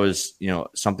know if that was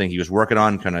something he was working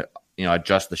on, kind of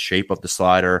adjust the shape of the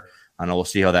slider. I know we'll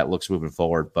see how that looks moving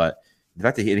forward. But the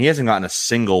fact that he hasn't gotten a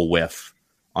single whiff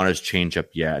on his changeup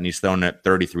yet, and he's thrown it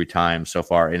 33 times so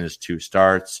far in his 2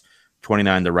 starts.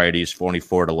 29 to righties,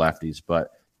 44 to lefties,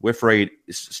 but whiff rate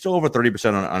is still over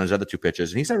 30% on his other 2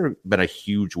 pitches. And he's never been a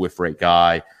huge whiff rate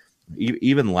guy.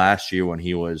 Even last year when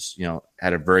he was,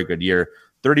 had a very good year,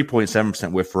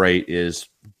 30.7% whiff rate is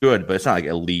good, but it's not like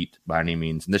elite by any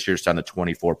means. And this year's down to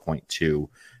 24.2.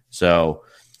 So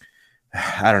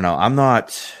I don't know. I'm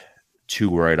not too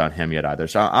worried on him yet either.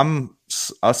 So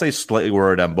I'll say slightly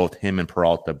worried on both him and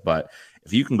Peralta, but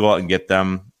if you can go out and get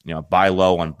them, buy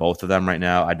low on both of them right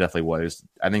now, I definitely would.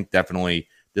 I think definitely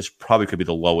this probably could be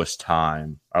the lowest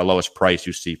time or lowest price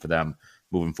you see for them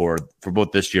moving forward for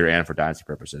both this year and for dynasty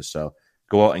purposes. So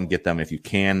go out and get them if you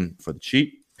can for the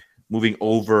cheap. Moving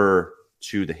over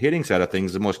to the hitting side of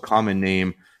things, the most common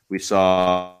name we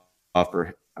saw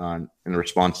in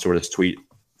response to this tweet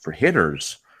for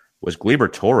hitters was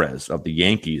Gleyber Torres of the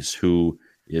Yankees, who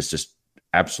is just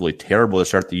absolutely terrible to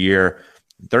start the year.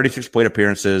 36 plate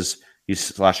appearances. He's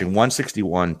slashing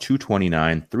 161,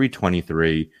 229,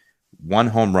 323, 1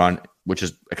 home run, which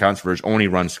accounts for his only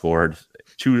run scored,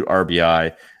 2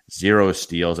 RBI, 0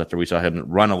 steals after we saw him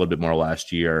run a little bit more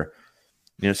last year.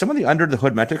 Some of the under the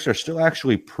hood metrics are still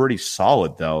actually pretty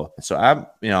solid though. So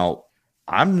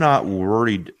I'm not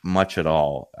worried much at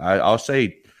all. I'll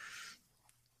say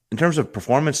in terms of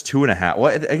performance, 2.5.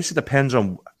 Well, I guess it depends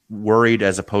on worried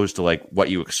as opposed to like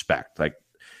what you expect. Like,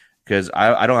 because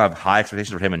I don't have high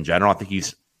expectations for him in general. I think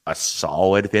he's a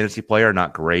solid fantasy player,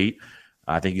 not great.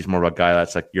 I think he's more of a guy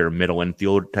that's like your middle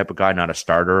infield type of guy, not a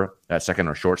starter at second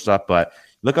or shortstop. But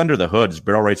look under the hood, his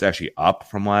barrel rate's actually up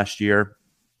from last year.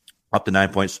 up to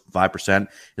 9.5%.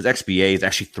 His XBA is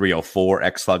actually 304.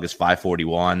 X-Slug is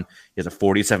 541. He has a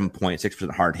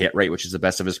 47.6% hard hit rate, which is the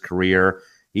best of his career.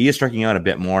 He is striking out a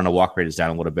bit more, and the walk rate is down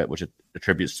a little bit, which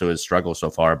attributes to his struggle so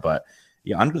far. But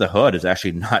yeah, under the hood is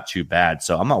actually not too bad.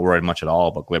 So I'm not worried much at all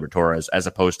about Gleyber Torres, as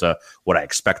opposed to what I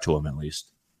expect to him, at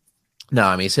least. No,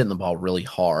 I mean, he's hitting the ball really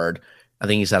hard. I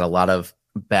think he's had a lot of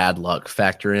bad luck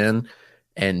factor in.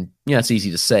 And, it's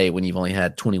easy to say when you've only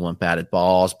had 21 batted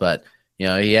balls, but,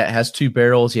 he has 2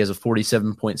 barrels. He has a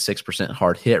 47.6%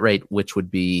 hard hit rate, which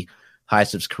would be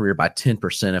highest of his career by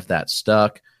 10% if that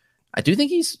stuck. I do think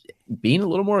he's being a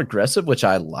little more aggressive, which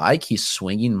I like. He's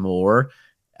swinging more.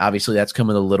 Obviously, that's come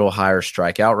with a little higher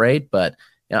strikeout rate, but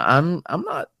I'm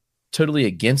not totally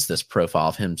against this profile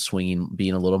of him swinging,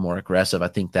 being a little more aggressive. I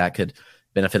think that could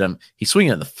benefit him. He's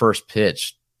swinging at the first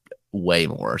pitch way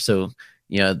more. So,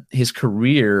 his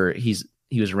career, he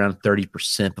was around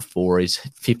 30% before. He's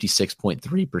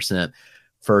 56.3%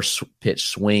 first pitch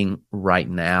swing right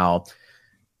now.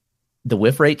 The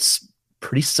whiff rate's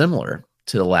pretty similar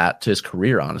to his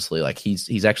career, honestly. Like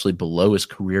he's actually below his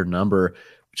career number,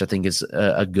 which I think is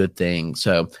a good thing.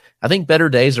 So I think better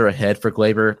days are ahead for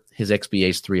Gleyber. His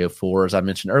XBA is 304. As I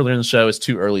mentioned earlier in the show, it's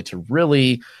too early to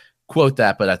really quote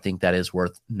that, but I think that is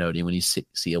worth noting when you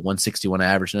see a 161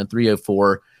 average and a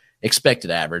 304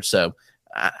 expected average. So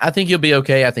I think he'll be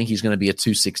okay. I think he's going to be a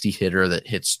 260 hitter that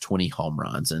hits 20 home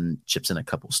runs and chips in a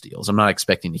couple steals. I'm not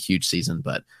expecting a huge season,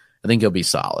 but I think he'll be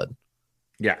solid.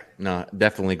 Yeah, no,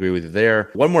 definitely agree with you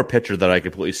there. One more pitcher that I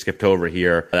completely skipped over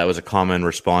here that was a common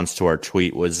response to our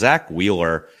tweet was Zach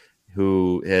Wheeler,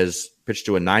 who has pitched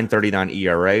to a 9.39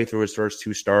 ERA through his first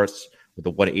 2 starts with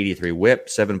a 183 whip,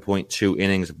 7.2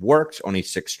 innings of work, only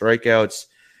 6 strikeouts.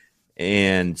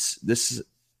 And this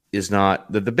is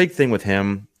not the big thing with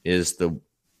him is the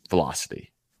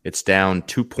velocity. It's down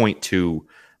 2.2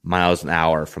 miles an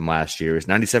hour from last year. It's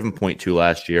 97.2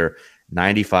 last year,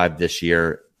 95 this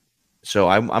year. So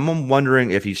I'm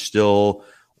wondering if he's still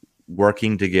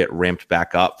working to get ramped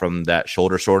back up from that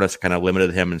shoulder soreness, kind of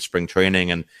limited him in spring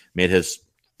training and made his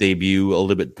debut a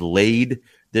little bit delayed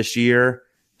this year.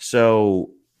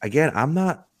 So again, I'm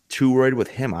not too worried with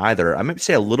him either. I might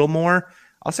say a little more.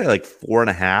 I'll say like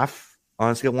 4.5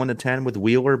 on a scale of 1 to 10 with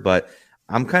Wheeler, but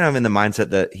I'm kind of in the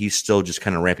mindset that he's still just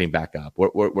kind of ramping back up.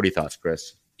 What are your thoughts,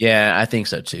 Chris? Yeah, I think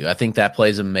so too. I think that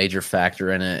plays a major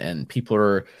factor in it, and people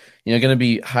are, going to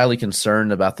be highly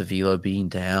concerned about the velo being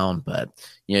down, but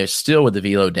still with the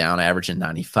velo down, averaging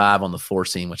 95 on the 4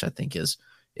 seam, which I think is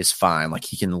fine. Like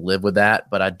he can live with that,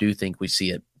 but I do think we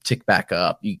see it tick back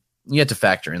up. You have to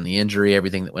factor in the injury,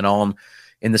 everything that went on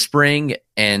in the spring,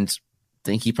 and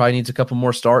think he probably needs a couple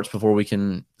more starts before we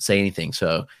can say anything.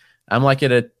 So I'm like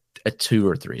at a 2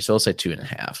 or 3. So I'll say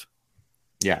 2.5.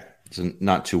 Yeah, so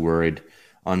not too worried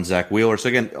on Zach Wheeler. So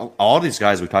again, all these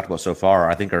guys we've talked about so far,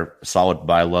 I think are solid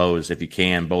buy lows if you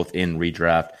can, both in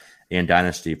redraft and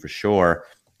dynasty for sure.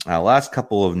 Last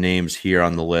couple of names here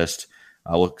on the list.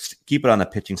 We'll keep it on the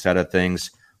pitching side of things.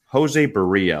 Jose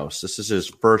Barrios. This is his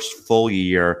first full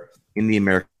year in the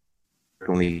American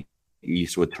League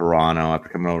East with Toronto after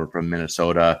coming over from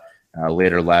Minnesota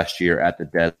later last year at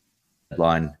the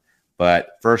deadline.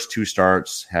 But first 2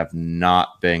 starts have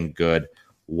not been good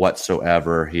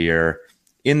whatsoever here.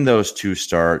 In those 2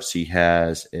 starts, he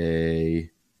has my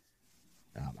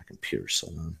computer's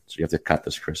still on, so you have to cut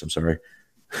this, Chris. I'm sorry.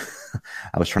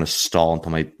 I was trying to stall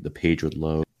until the page would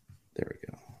load. There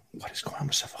we go. What is going on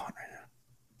with Savant right now?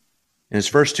 In his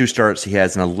first 2 starts, he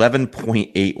has an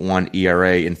 11.81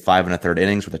 ERA in 5 1/3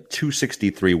 innings with a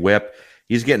 263 whip.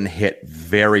 He's getting hit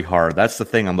very hard. That's the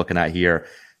thing I'm looking at here.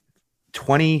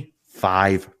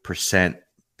 25%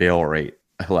 barrel rate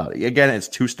allowed. Again, it's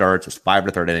 2 starts, it's 5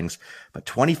 1/3 innings, but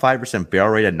 25% barrel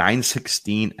rate, a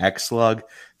 916 X-Slug,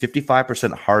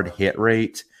 55% hard hit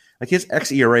rate. Like his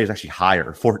xERA is actually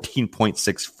higher,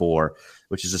 14.64,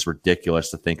 which is just ridiculous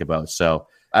to think about. So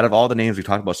out of all the names we've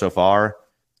talked about so far,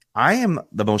 I am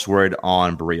the most worried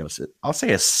on Barrios. I'll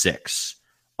say a 6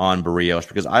 on Barrios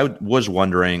because I was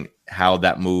wondering how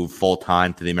that move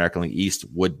full-time to the American League East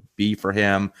would be for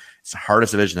him. It's the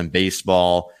hardest division in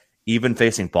baseball. Even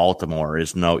facing Baltimore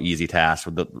is no easy task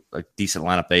with the decent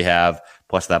lineup they have,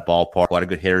 plus that ballpark, a lot of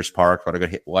good hitters park,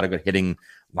 a lot of good hitting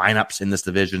lineups in this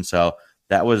division. So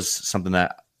that was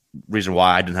reason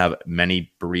why I didn't have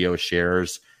many Barrios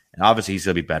shares. And obviously he's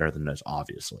going to be better than this,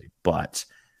 obviously. But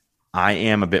I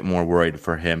am a bit more worried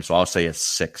for him. So I'll say a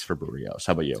 6 for Barrios.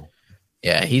 How about you?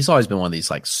 Yeah, he's always been one of these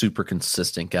like super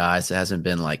consistent guys that hasn't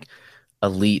been like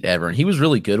elite ever. And he was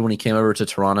really good when he came over to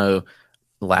Toronto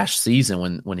last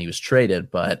season when he was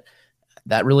traded, but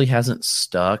that really hasn't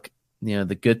stuck.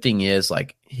 the good thing is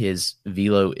like his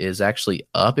velo is actually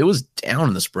up. It was down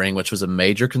in the spring, which was a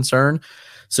major concern.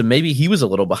 So maybe he was a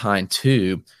little behind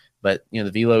too, but the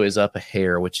velo is up a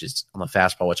hair, which is on the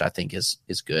fastball, which I think is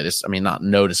good. It's, not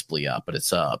noticeably up, but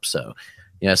it's up. So,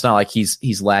 it's not like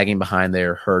he's lagging behind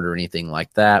there, hurt or anything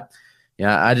like that.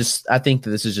 I think that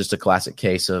this is just a classic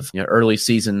case of, early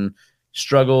season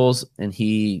struggles, and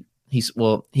he's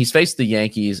faced the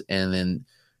Yankees and then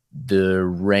the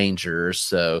Rangers.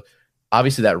 So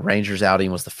obviously that Rangers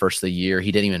outing was the first of the year.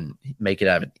 He didn't even make it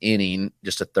out of an inning,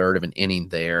 just a third of an inning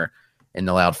there, and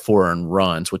allowed 4 earned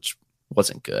runs, which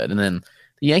wasn't good. And then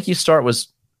the Yankees start was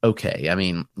okay.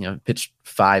 Pitched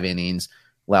 5 innings,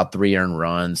 allowed 3 earned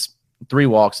runs, 3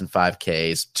 walks and 5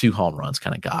 Ks, 2 home runs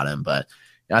kind of got him, but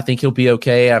I think he'll be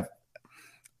okay.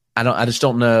 I just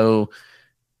don't know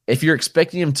if you're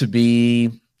expecting him to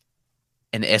be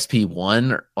an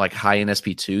SP1 or like high in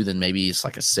SP2, then maybe it's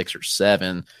like a 6 or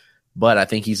 7, but I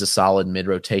think he's a solid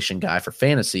mid-rotation guy for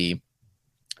fantasy.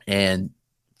 And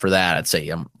for that, I'd say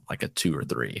I'm like a 2 or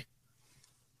 3.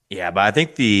 Yeah, but I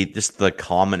think the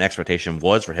common expectation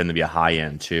was for him to be a high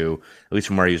end too, at least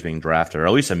from where he was being drafted, or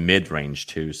at least a mid range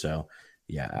too. So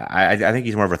yeah, I think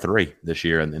he's more of a 3 this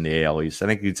year in the AL East. I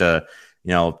think he's a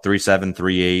 3.7,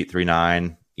 3.8,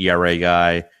 3.9 ERA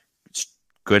guy. It's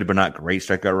good but not great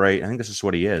strikeout rate. I think this is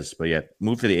what he is. But yeah,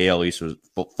 move to the AL East was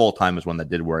full time was one that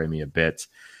did worry me a bit.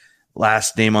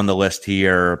 Last name on the list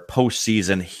here,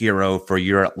 postseason hero for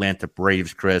your Atlanta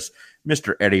Braves, Chris,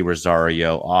 Mr. Eddie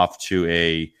Rosario, off to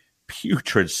a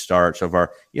putrid start so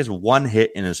far. He has 1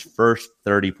 hit in his first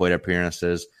 30 plate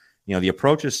appearances. The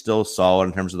approach is still solid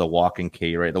in terms of the walking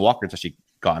K rate. The walk rate's actually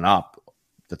gone up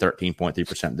to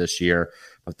 13.3% this year,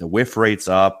 but the whiff rate's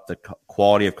up. The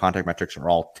quality of contact metrics are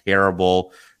all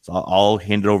terrible. So I'll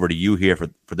hand it over to you here for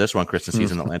this one, Chris, since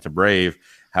he's an Atlanta Brave.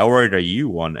 How worried are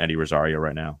you on Eddie Rosario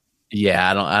right now? Yeah,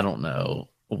 I don't know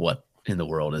what in the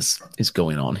world is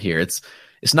going on here. It's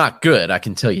not good. I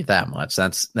can tell you that much.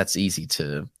 That's easy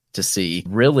to see.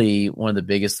 Really, one of the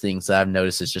biggest things that I've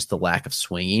noticed is just the lack of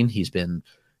swinging. He's been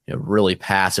really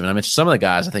passive. And I mentioned some of the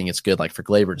guys, I think it's good like for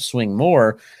Gleyber to swing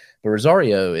more, but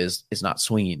Rosario is not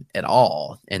swinging at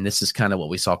all. And this is kind of what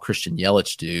we saw Christian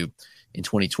Yelich do in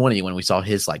 2020 when we saw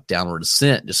his like downward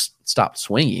descent, just stopped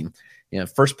swinging.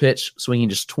 First pitch swinging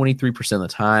just 23% of the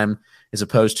time as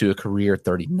opposed to a career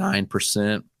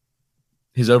 39%.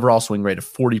 His overall swing rate of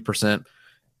 40%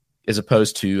 as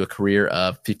opposed to a career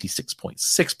of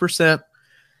 56.6%.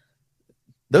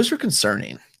 Those are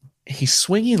concerning. He's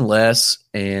swinging less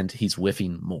and he's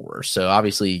whiffing more. So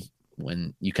obviously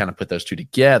when you kind of put those two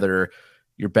together,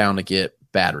 you're bound to get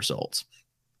bad results.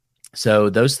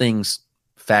 So those things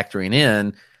factoring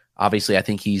in, obviously I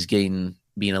think he's being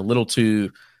a little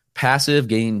too passive,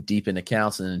 getting deep into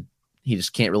counts, and he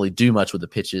just can't really do much with the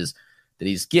pitches that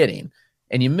he's getting.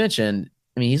 And you mentioned,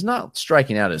 he's not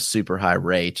striking out at a super high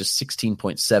rate, just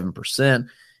 16.7%.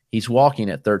 He's walking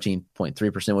at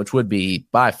 13.3%, which would be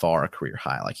by far a career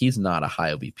high. Like he's not a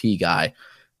high OBP guy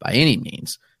by any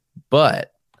means,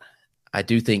 but I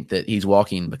do think that he's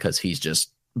walking because he's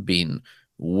just being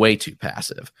way too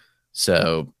passive.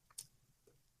 So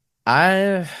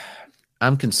I'm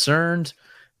concerned,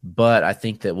 but I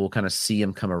think that we'll kind of see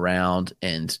him come around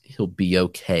and he'll be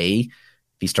okay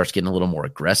if he starts getting a little more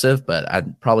aggressive, but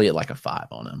I'd probably at like a 5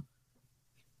 on him.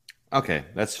 Okay,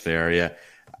 that's fair. Yeah.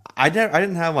 I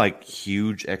didn't have like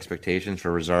huge expectations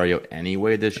for Rosario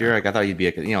anyway this year. Like I thought he'd be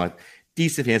a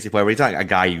decent fantasy player, but he's not a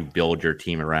guy you build your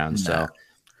team around. No.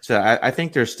 So I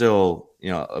think there's still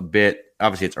a bit.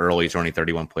 Obviously, it's early; it's only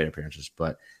 31 plate appearances,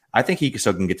 but I think he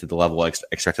still can get to the level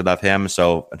expected of him.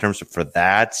 So in terms of for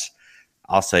that,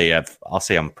 I'll say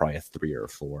I'm probably a 3 or a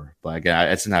 4. But again,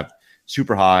 I didn't have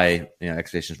super high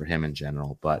expectations for him in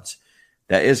general, but.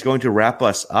 That is going to wrap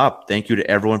us up. Thank you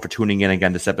to everyone for tuning in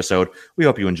again this episode. We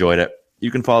hope you enjoyed it. You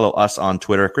can follow us on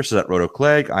Twitter. Chris is at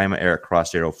RotoClegg. I am at Eric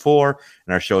Cross04.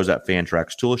 And our show is at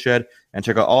Fantrax Toolshed. And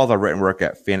check out all of our written work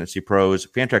at Fantasy Pros,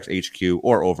 Fantrax HQ,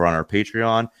 or over on our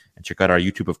Patreon. And check out our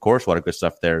YouTube, of course. A lot of good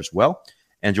stuff there as well.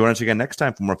 And join us again next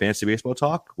time for more fantasy baseball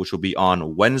talk, which will be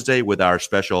on Wednesday with our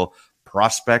special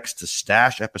Prospects to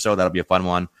Stash episode. That'll be a fun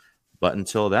one. But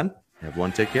until then,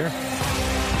 everyone take care.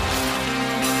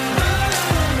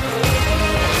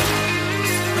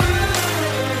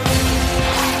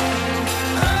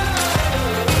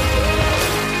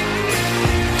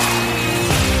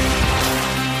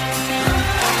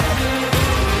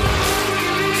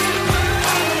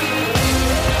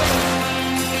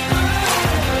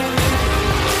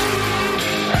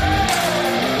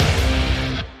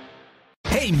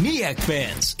 MEAC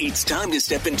fans, it's time to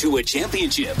step into a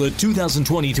championship. The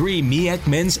 2023 MEAC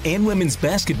Men's and Women's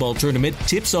Basketball Tournament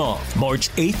tips off March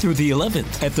 8th through the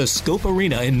 11th at the Scope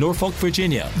Arena in Norfolk,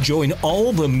 Virginia. Join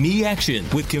all the Me action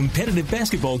with competitive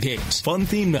basketball games, fun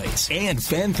theme nights, and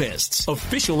fan fests,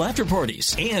 official after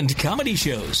parties, and comedy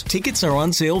shows. Tickets are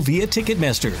on sale via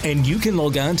Ticketmaster, and you can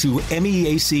log on to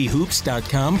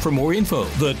meachoops.com for more info.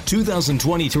 The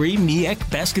 2023 MEAC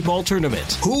Basketball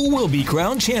Tournament. Who will be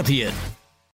crowned champion?